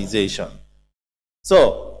organization.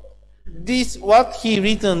 So, this, what he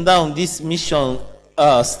written down, this mission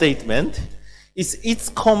statement, it's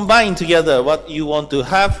combined together what you want to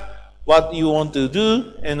have, what you want to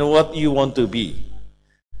do, and what you want to be.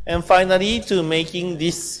 And finally, to making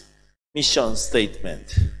this mission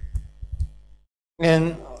statement.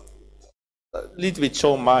 And a little bit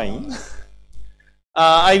show mine.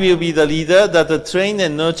 I will be the leader that train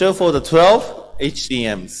and nurture for the 12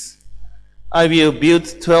 HTMs. I will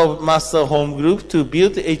build 12 master home groups to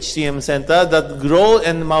build HTM center that grow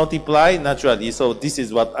and multiply naturally. So this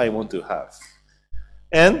is what I want to have.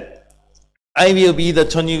 And I will be the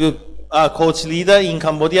Chonuguk coach leader in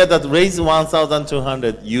Cambodia that raise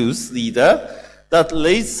 1,200 youth leader that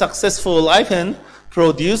lead successful life and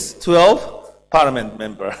produce 12 parliament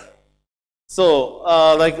member. So,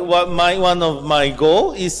 one of my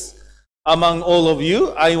goal is among all of you,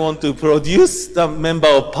 I want to produce the member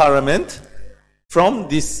of parliament from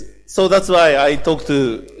this. So that's why I talked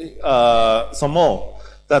to some more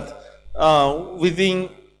that within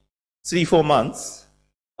 3-4 months,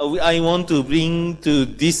 I want to bring to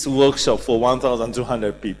this workshop for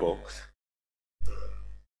 1,200 people.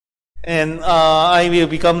 And I will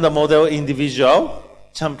become the model individual,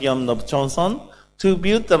 champion of Johnson, to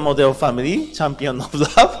build the model family, champion of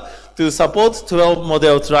love, to support 12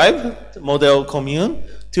 model tribe, model commune,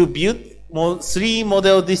 to build 3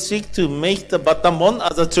 model districts to make the Battambon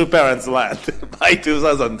as a true parents' land by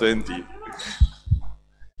 2020.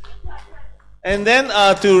 And then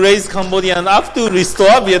to raise Cambodian up to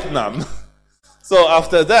restore Vietnam. So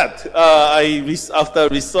after that, after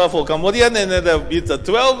restore for Cambodian and then with the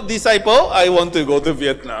 12 disciple, I want to go to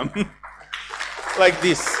Vietnam. Like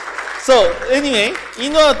this. So anyway,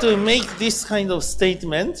 in order to make this kind of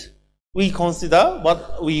statement, we consider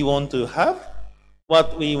what we want to have,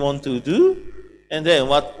 what we want to do, and then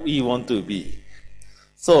what we want to be.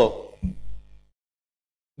 So,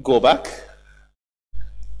 go back.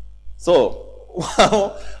 So,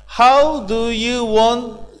 how do you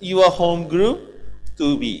want your home group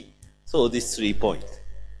to be? So, these 3 points.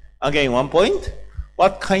 Again, 1 point.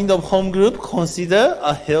 What kind of home group consider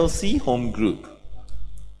a healthy home group?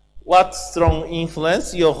 What strong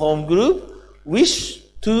influence your home group wish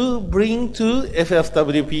to bring to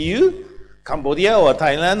FFWPU, Cambodia or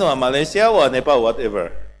Thailand or Malaysia or Nepal,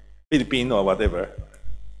 whatever, Philippines or whatever.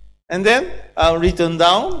 And then written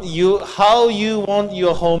down how you want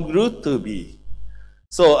your home group to be.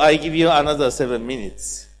 So I give you another 7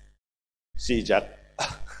 minutes. See, Jack.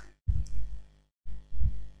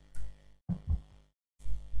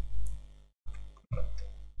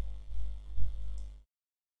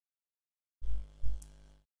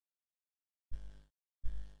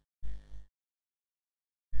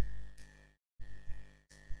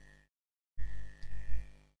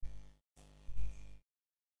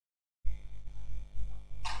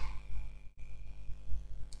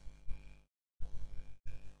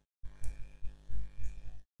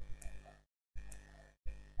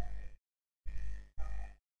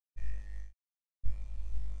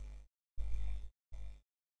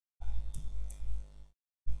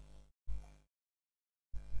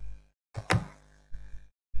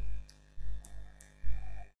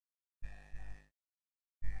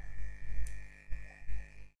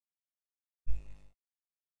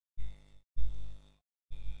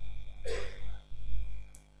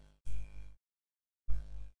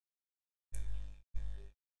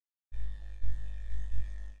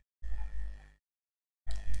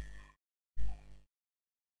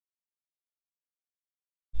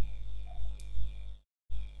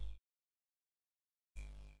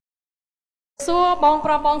 So, bong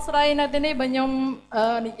pra bong srai na tini banyom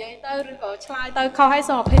ni jai tau ru chlai tau khao hai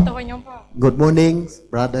so phei tau nyom po. Good morning,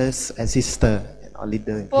 brothers and sisters and all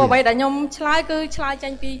leaders. ពួកអ្វីដែលខ្ញុំឆ្លើយគឺឆ្លើយចេ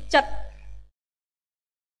ញពីចិត្ត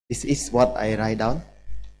This is what I write down.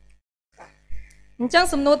 អញ្ចឹង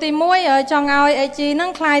សំណួរទី1ចង់ឲ្យ AG ហ្នឹង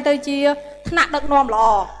คล้ายទៅជាថ្នាក់ដឹកនាំល្អ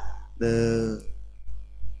The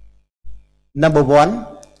number one,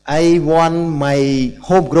 I want my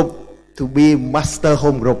home group to be master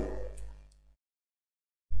home group.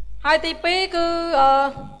 ហើយទី2គឺ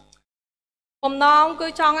បំណងគឺ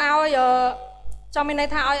ចង់ឲ្យចង់មានន័យ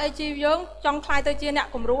ថាឲ្យ AG យើងចង់คล้ายទៅជាអ្នក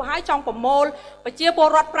គំរូហើយចង់ប្រមូលប្រជាពល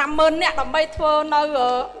រដ្ឋ 50000 នាក់ដើម្បីធ្វើនៅ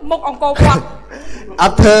មុខអង្គរវត្ត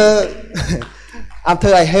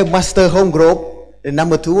After I have master home group, the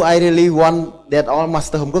number two, I really want that all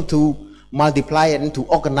master home group to multiply and to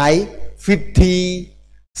organize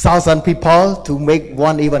 50,000 people to make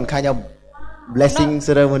one even kind of blessing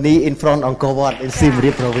ceremony in front of Angkor Wat in Siem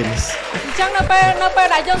Reap province. អញ្ចឹងនៅពេល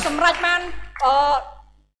ដែលយើងសម្រេចបាន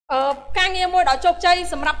ការងារមួយដ៏ជោគជ័យ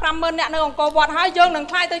សម្រាប់ 50000 នាក់នៅអង្គរវត្តហើយយើងនឹង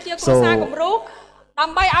คล้ายទៅជាគ្រួសារគំរូដើ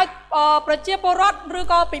ម្បីឲ្យប្រជាពលរដ្ឋឬ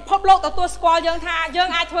ក៏ពិភពលោកទទួលស្គាល់យើងថាយើង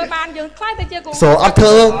អាចធ្វើបានយើងคล้ายទៅជាគំរូ So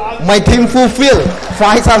after my team fulfill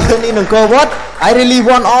 5,000 in Angkor Wat, I really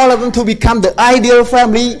want all of them to become the ideal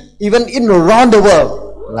family even in around the world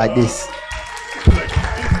like this.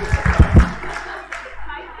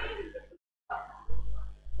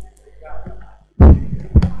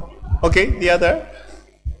 Okay, the other.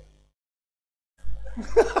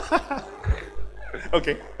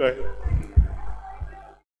 Okay, go ahead.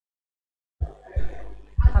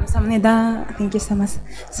 Samnida, thank you so much.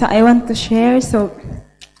 So I want to share. So,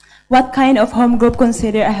 what kind of home group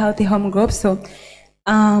consider a healthy home group? So,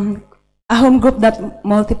 a home group that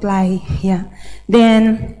multiply. Yeah. Then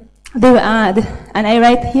they will add, and I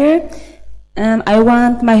write here. I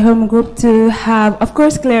want my home group to have, of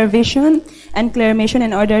course, clear vision and clear mission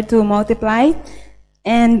in order to multiply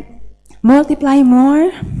and multiply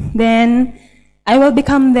more. Then I will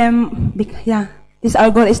become them. Yeah. This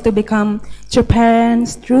our goal is to become true parents,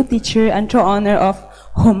 true teacher, and true owner of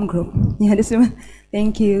home group. Yeah, this one.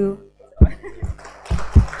 Thank you.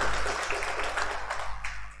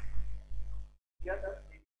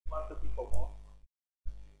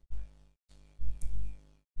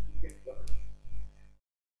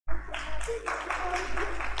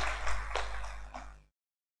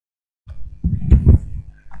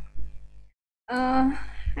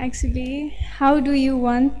 Actually, how do you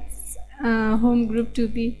want home group to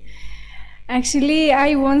be? Actually,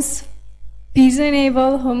 I want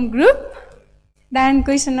visionable home group. Then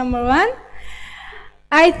question number 1.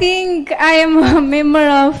 I think I am a member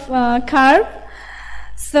of CARB.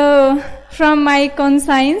 So from my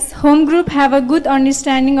conscience, home group have a good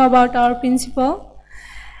understanding about our principle.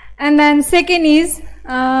 And then second is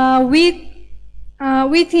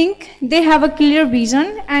we think they have a clear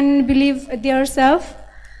vision and believe their self.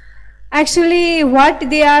 Actually, what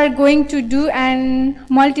they are going to do and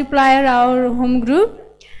multiply our home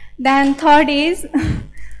group. Then third is,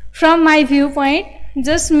 from my viewpoint,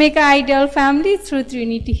 just make an ideal family through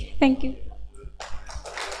Trinity. Thank you.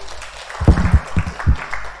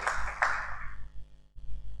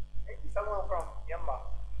 Someone from Myanmar.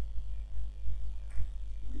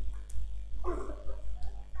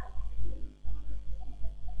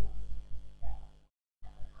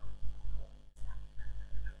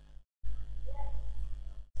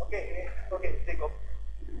 Okay, take off.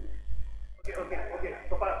 Okay,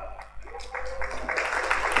 so far.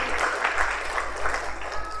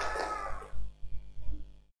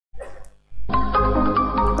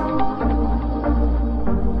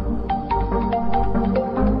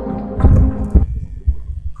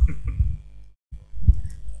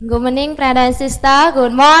 Good morning, brother and sister.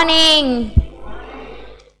 Good morning.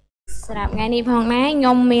 សម្រាប់ថ្ងៃនេះផងណាខ្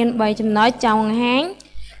ញុំមាន3ចំណុចចង់បង្ហាញ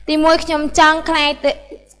ទី1ខ្ញុំចង់ខ្លាយទៅ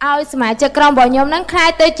ឲ្យសមាជិកក្រុមរបស់ខ្ញុំនឹងខ្លាយ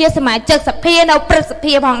ទៅជាសមាជិកសភានៅព្រឹទ្ធស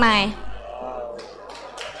ភាផងដែរ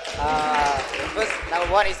First, number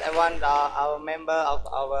one is I want our member of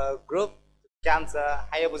our group to become a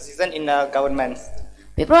higher position in the government.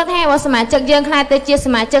 ពីព្រោះថាបើសមាជិកយើងខ្លាយទៅជាស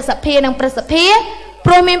មាជិកសភានិងព្រឹទ្ធសភា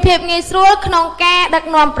ព្រោះមានភាពងាយស្រួលក្នុងការដឹក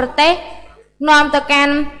នាំប្រទេសនាំទៅកា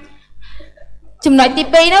ន់ចំណុចទី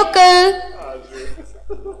2នោះគឺ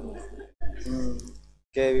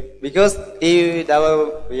Okay, because if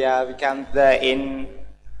we become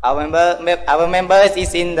our members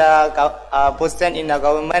is in the position in the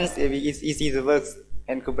government, it's easy to work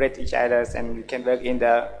and cooperate with each other, and we can work in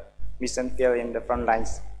the mission field in the front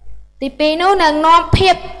lines. ទី2នោះនឹងនាំ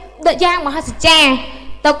ភាពដូចយ៉ាងមហិច្ឆតា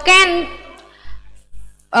ទៅកាន់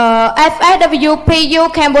FSWPU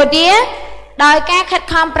Cambodia ដោយការខិត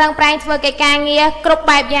ខំប្រឹងប្រែងធ្វើកិច្ចការងារគ្រប់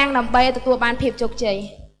បែបយ៉ាងដើម្បីទទួលបានភាពជោគជ័យ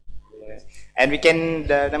And we can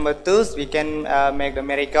number two, we can make the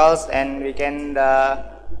miracles, and we can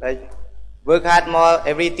like work hard more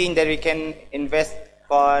everything that we can invest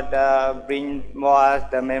for bring more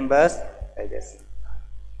the members like this.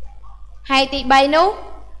 ហើយទី3នោះ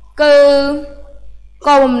គឺ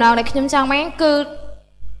គោលបំណងដែលខ្ញុំចង់បានគឺ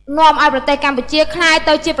នាំឲ្យប្រទេសកម្ពុជាក្លាយ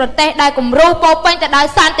ទៅជាប្រទេសដែលគំរូពោពេញទៅដោយ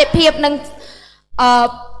សន្តិភាពនិង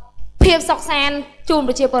ភាពសុខសាន្តជូន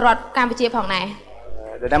ប្រជាពលរដ្ឋកម្ពុជាផងដែរ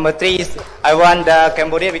The number three is I want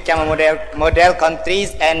Cambodia become a model countries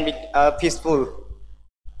and be peaceful.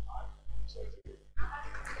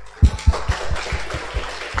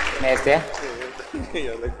 Next, yeah.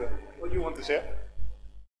 Yeah, like that. What do you want to share?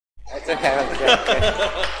 It's okay.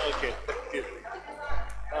 Okay.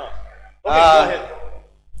 Go ahead.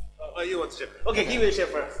 You want to share? Okay, he will share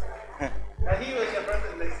first. He will share first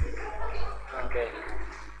and let's see. Okay.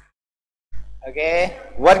 Okay.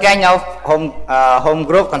 What kind of home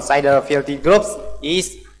group consider filthy groups is,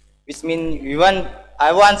 which means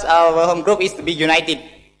I want our home group is to be united,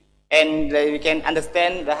 and we can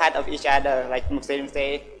understand the heart of each other. Like Muslim say,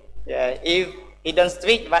 if he don't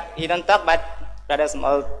speak, but he don't talk, but brothers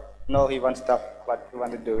all know he wants to talk what he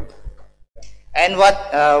want to do. And what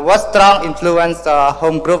strong influence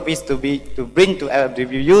home group is to bring to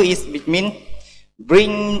LWU is it mean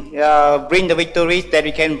bring the victories that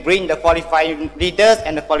we can bring the qualified leaders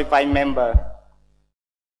and the qualified member.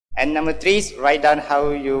 And number three is write down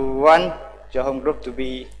how you want your home group to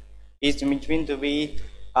be to be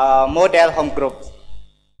model home group.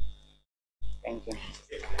 Thank you.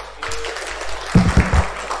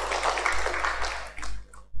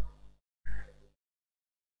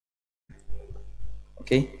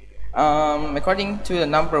 Okay, according to the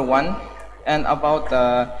number one, and about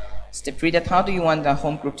step 3, that how do you want the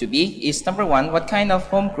home group to be, is number 1, what kind of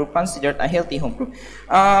home group considered a healthy home group?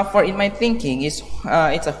 For in my thinking is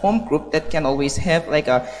it's a home group that can always have like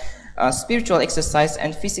a spiritual exercise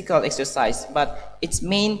and physical exercise, but it's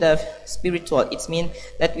main the spiritual. It's mean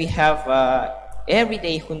that we have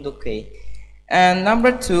everyday hunduke. And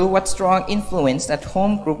number 2, what strong influence that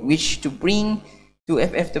home group wish to bring to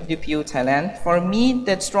FFWPU Thailand. For me,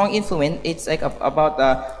 that strong influence, it's like about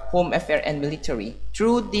the home affair and military.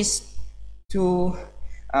 Through these two,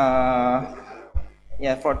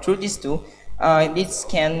 this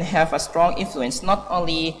can have a strong influence not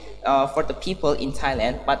only for the people in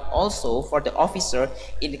Thailand, but also for the officer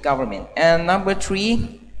in the government. And number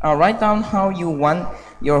 3, write down how you want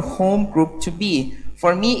your home group to be.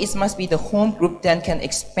 For me, it must be the home group that can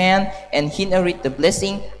expand and inherit the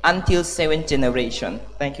blessing until 7th generation.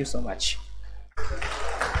 Thank you so much.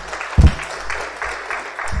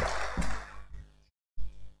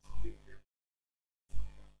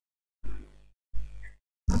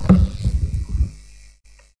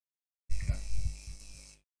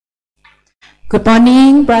 Good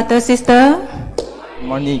morning, brother, sister. Good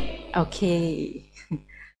morning. Okay.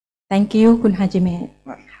 Thank you, คุณฮาจิเมะ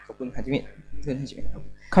ขอบคุณฮาจิเมะ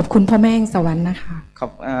ขอบคุณพ่อแม่สวรรค์นะคะ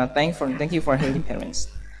Thank you for healthy parents.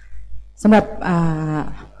 สำหรับ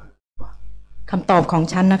คำตอบของ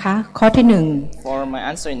ฉันนะคะข้อที่1 For my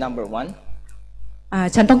answer in number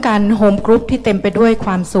 1, ฉันต้องการโฮมกรุ๊ปที่เต็มไปด้วยค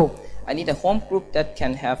วามสุข I need a home group that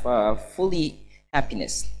can have fully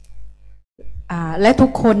happiness. และทุ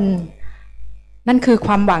กคนนั่นคือค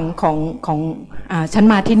วามหวังของฉัน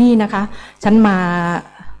มาที่นี่นะคะฉันมา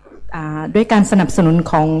ด้วยการสนับสนุน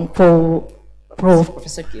ของ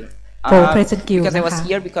Professor Gill. Professor Gill Because I was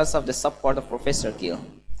here because of the support of Professor Gill.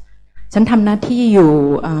 ฉันทำหน้าที่อยู่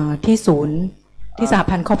ที่ศูนย์ที่สห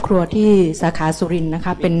พันธ์ครอบครัวที่สาขาสุรินทร์นะค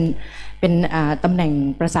ะ เป็นตำแหน่ง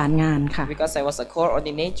ประสานงานค่ะ Because I was a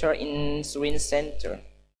coordinator in Surin Center.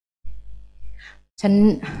 ฉัน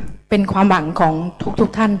เป็นความหวังของทุ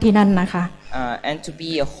กท่านที่นั่นนะคะ And to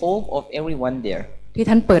be a hope of everyone there. ที่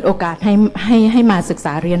ท่านเปิดโอกาสให้มาศึกษ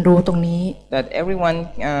าเรียนรู้ตรงนี้ That everyone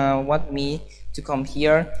want me to come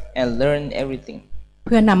here and learn everything. เ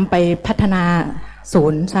พื่อนำไปพัฒนาศู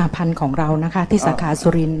นย์สหพันธ์ของเรานะคะที่สาขาสุ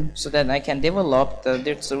รินทร์ So that I can develop the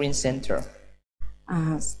Surin Center.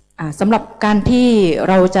 สำหรับการที่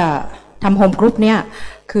เราจะทำโฮมกรุ๊ปเนี่ย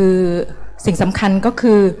คือสิ่งสำคัญก็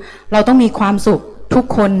คือเราต้องมีความสุขทุก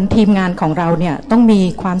คนทีมงานของเราเนี่ยต้องมี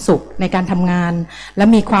ความสุขในการทำงานและ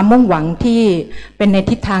มีความมุ่งหวังที่เป็นใน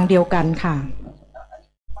ทิศทางเดียวกันค่ะ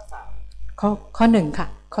ข้อหนึ่งค่ะ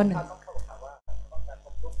ข้อหนึ่ง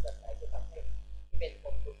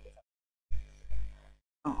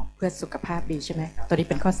เพื่อสุขภาพดีใช่ไหมตัวนี้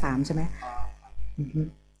เป็นข้อ3ใช่ไหม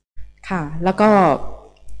ค่ะแล้วก็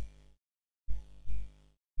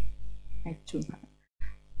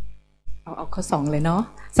เอาข้อ2เลยเนาะ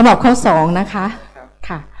สำหรับข้อ2นะคะ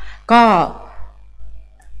ค่ะก็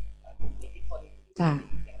จ้ะ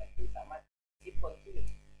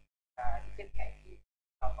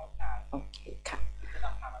โอเคค่ะ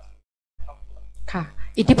ค่ะ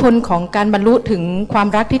อิทธิพลของการบรรลุถึงความ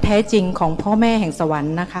รักที่แท้จริงของพ่อแม่แห่งสวรร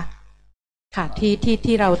ค์นะคะค่ะ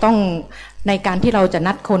ที่เราต้องในการที่เราจะ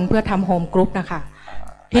นัดคนเพื่อทำโฮมกรุ๊ปนะคะ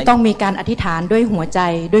ที่ต้องมีการอธิษฐานด้วยหัวใจ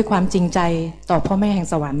ด้วยความจริงใจต่อพ่อแม่แห่ง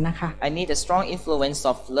สวรรค์นะคะ I need a strong influence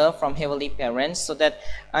of love from heavenly parents so that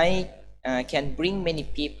I can bring many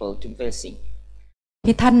people to blessing.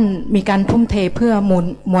 ที่ท่านมีการทุ่มเทเพื่อ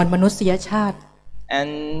มวลมนุษยชาติ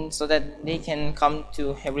And so that they can come to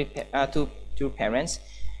heavenly to parents,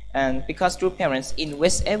 and because true parents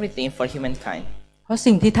invest everything for humankind. เพราะ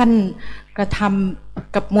สิ่งที่ท่านกระท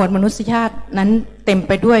ำกับมวลมนุษยชาตินั้นเต็มไ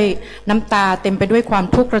ปด้วยน้ำตาเต็มไปด้วยความ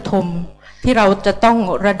ทุกข์ระทมที่เราจะต้อง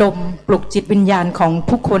ระดมปลุกจิตวิญญาณของ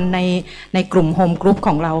ทุกคนในกลุ่มโฮมกรุ๊ปข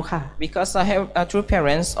องเราค่ะ Because true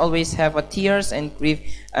parents always have tears and grief,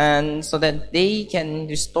 and so that they can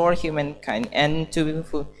restore humankind and to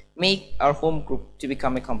make our home group to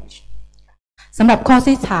become accomplished. สำหรับข้อ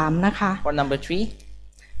ที่3นะคะ For number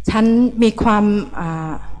 3, ฉันมีความ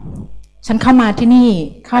ฉันเข้ามาที่นี่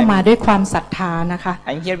เข้ามาด้วยความศรัทธานะคะ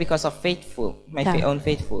I'm here because of my own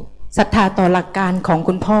faithful. ศรัทธาต่อหลักการของ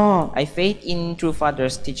คุณพ่อ I faith in true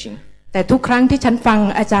father's teaching. แต่ทุกครั้งที่ฉันฟัง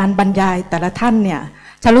อาจารย์บรรยายแต่ละท่านเนี่ย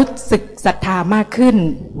ฉันรู้สึกศรัทธามากขึ้น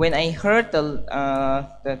When I heard the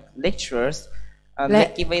lecturers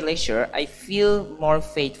give a lecture, I feel more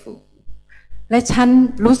faithful. และฉัน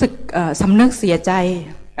รู้สึกสำนึกเสียใจ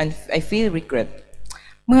And I feel regret.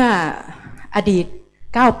 เมื่ออดีต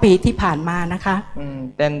9 ปีที่ผ่านมานะคะ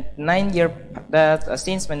Then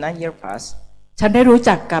since my 9 year passed, ฉันได้รู้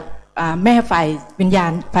จักกับแม่ฝ่ายวิญญา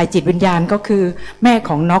ณฝ่ายจิตวิญญาณก็คือแม่ข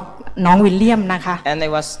องน้องวิลเลียมนะคะ And I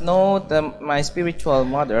was know my spiritual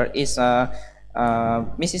mother is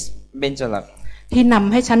Mrs. Benjala. ที่น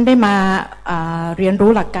ำให้ฉันได้มาเรียน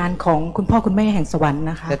รู้หลักการของคุณพ่อคุณแม่แห่งสวรรค์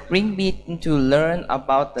นะคะ That bring me to learn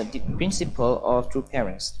about the principle of true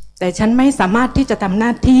parents. แต่ฉันไม่สามารถที่จะทำหน้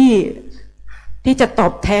าที่จะตอ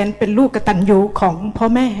บแทนเป็นลูกกตัญญูของพ่อ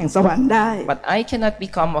แม่แห่งสวรรค์ได้ But I cannot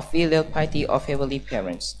become a filial piety of heavenly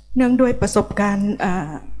parents. เนื่องด้วยประสบการณ์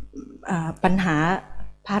ปัญหา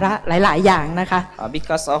ภาระหลายๆอย่างนะคะ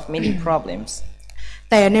Because of many problems.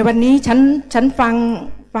 แต่ในวันนี้ฉันฟั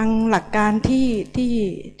งหลักการ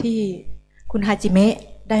ที่คุณฮาจิเมะ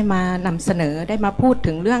ได้มานำเสนอได้มาพูด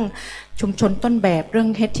ถึงเรื่องชุมชนต้นแบบเรื่อง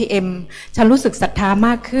HTM ฉันรู้สึกศรัทธาม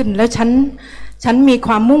ากขึ้นแล้วฉันมีค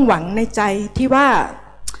วามมุ่งหวังในใจที่ว่า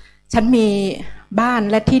ฉันมีบ้าน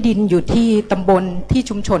และที่ดินอยู่ที่ตำบลที่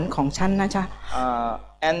ชุมชนของฉันนะจ๊ะ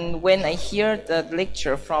And when I hear the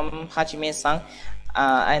lecture from Hajime Sang,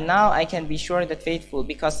 and now I can be sure that faithful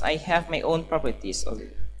because I have my own properties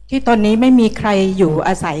already. ที่ตอนนี้ไม่มีใครอยู่อ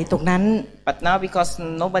าศัยตรงนั้น But now because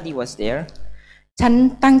nobody was there, ฉัน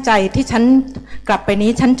ตั้งใจที่ฉันกลับไป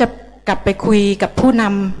นี้ฉันจะกลับไปคุยกับผู้น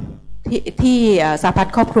ำที่สหพัน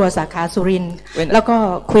ธ์ครอบครัวสาขาสุรินทร์แล้วก็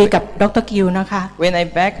คุยกับดร.กิวนะคะ When I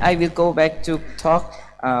back, I will go back to talk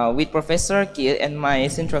with Professor Gil and my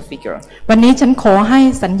central figure. วันนี้ฉันขอให้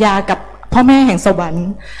สัญญากับพ่อแม่แห่งสวรรค์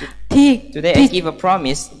ที่ Today I give a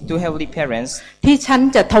promise to heavenly parents ที่ฉัน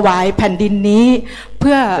จะถวายแผ่นดินนี้เ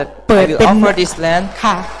พื่อเปิดเป็น offer this land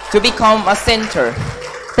ค่ะ to become a center.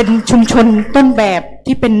 เป็นชุมชนต้นแบบ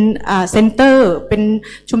ที่เป็นเซ็นเตอร์เป็น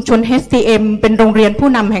ชุมชน HTM เป็นโรงเรียนผู้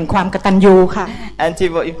นำแห่งความกตัญญูค่ะ And to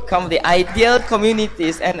become the ideal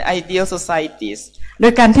communities and ideal societies. โด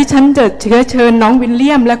ยการที่ฉันจะเชิญน้องวิลเลี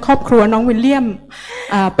ยมและครอบครัวน้องวิลเลียม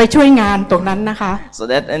ไปช่วยงานตรงนั้นนะคะ So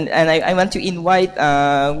that and I want to invite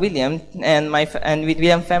William and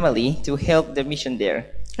William family to help the mission there.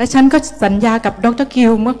 และฉันก็สัญญากับดรกิ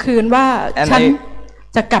ลเมื่อคืนว่าฉัน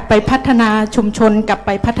จะกลับไปพัฒนาชุมชนกลับไป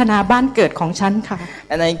พัฒนาบ้านเกิดของฉันค่ะ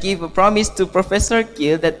And I give a promise to Professor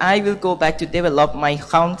Gill that I will go back to develop my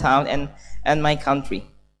hometown and my country.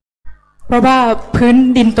 เพราะว่าพื้น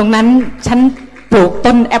ดินตรงนั้นฉันปลูก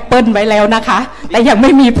ต้นแอปเปิลไว้แล้วนะคะแต่ยังไ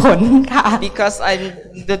ม่มีผลค่ะ Because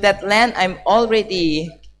that land I'm already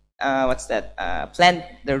plant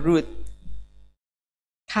the root.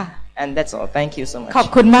 ค่ะ And that's all. Thank you so much. ขอบ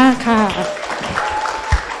คุณมากค่ะ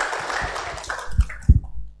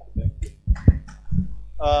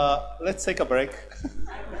Let's take a break.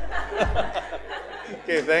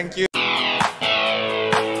 Okay, thank you.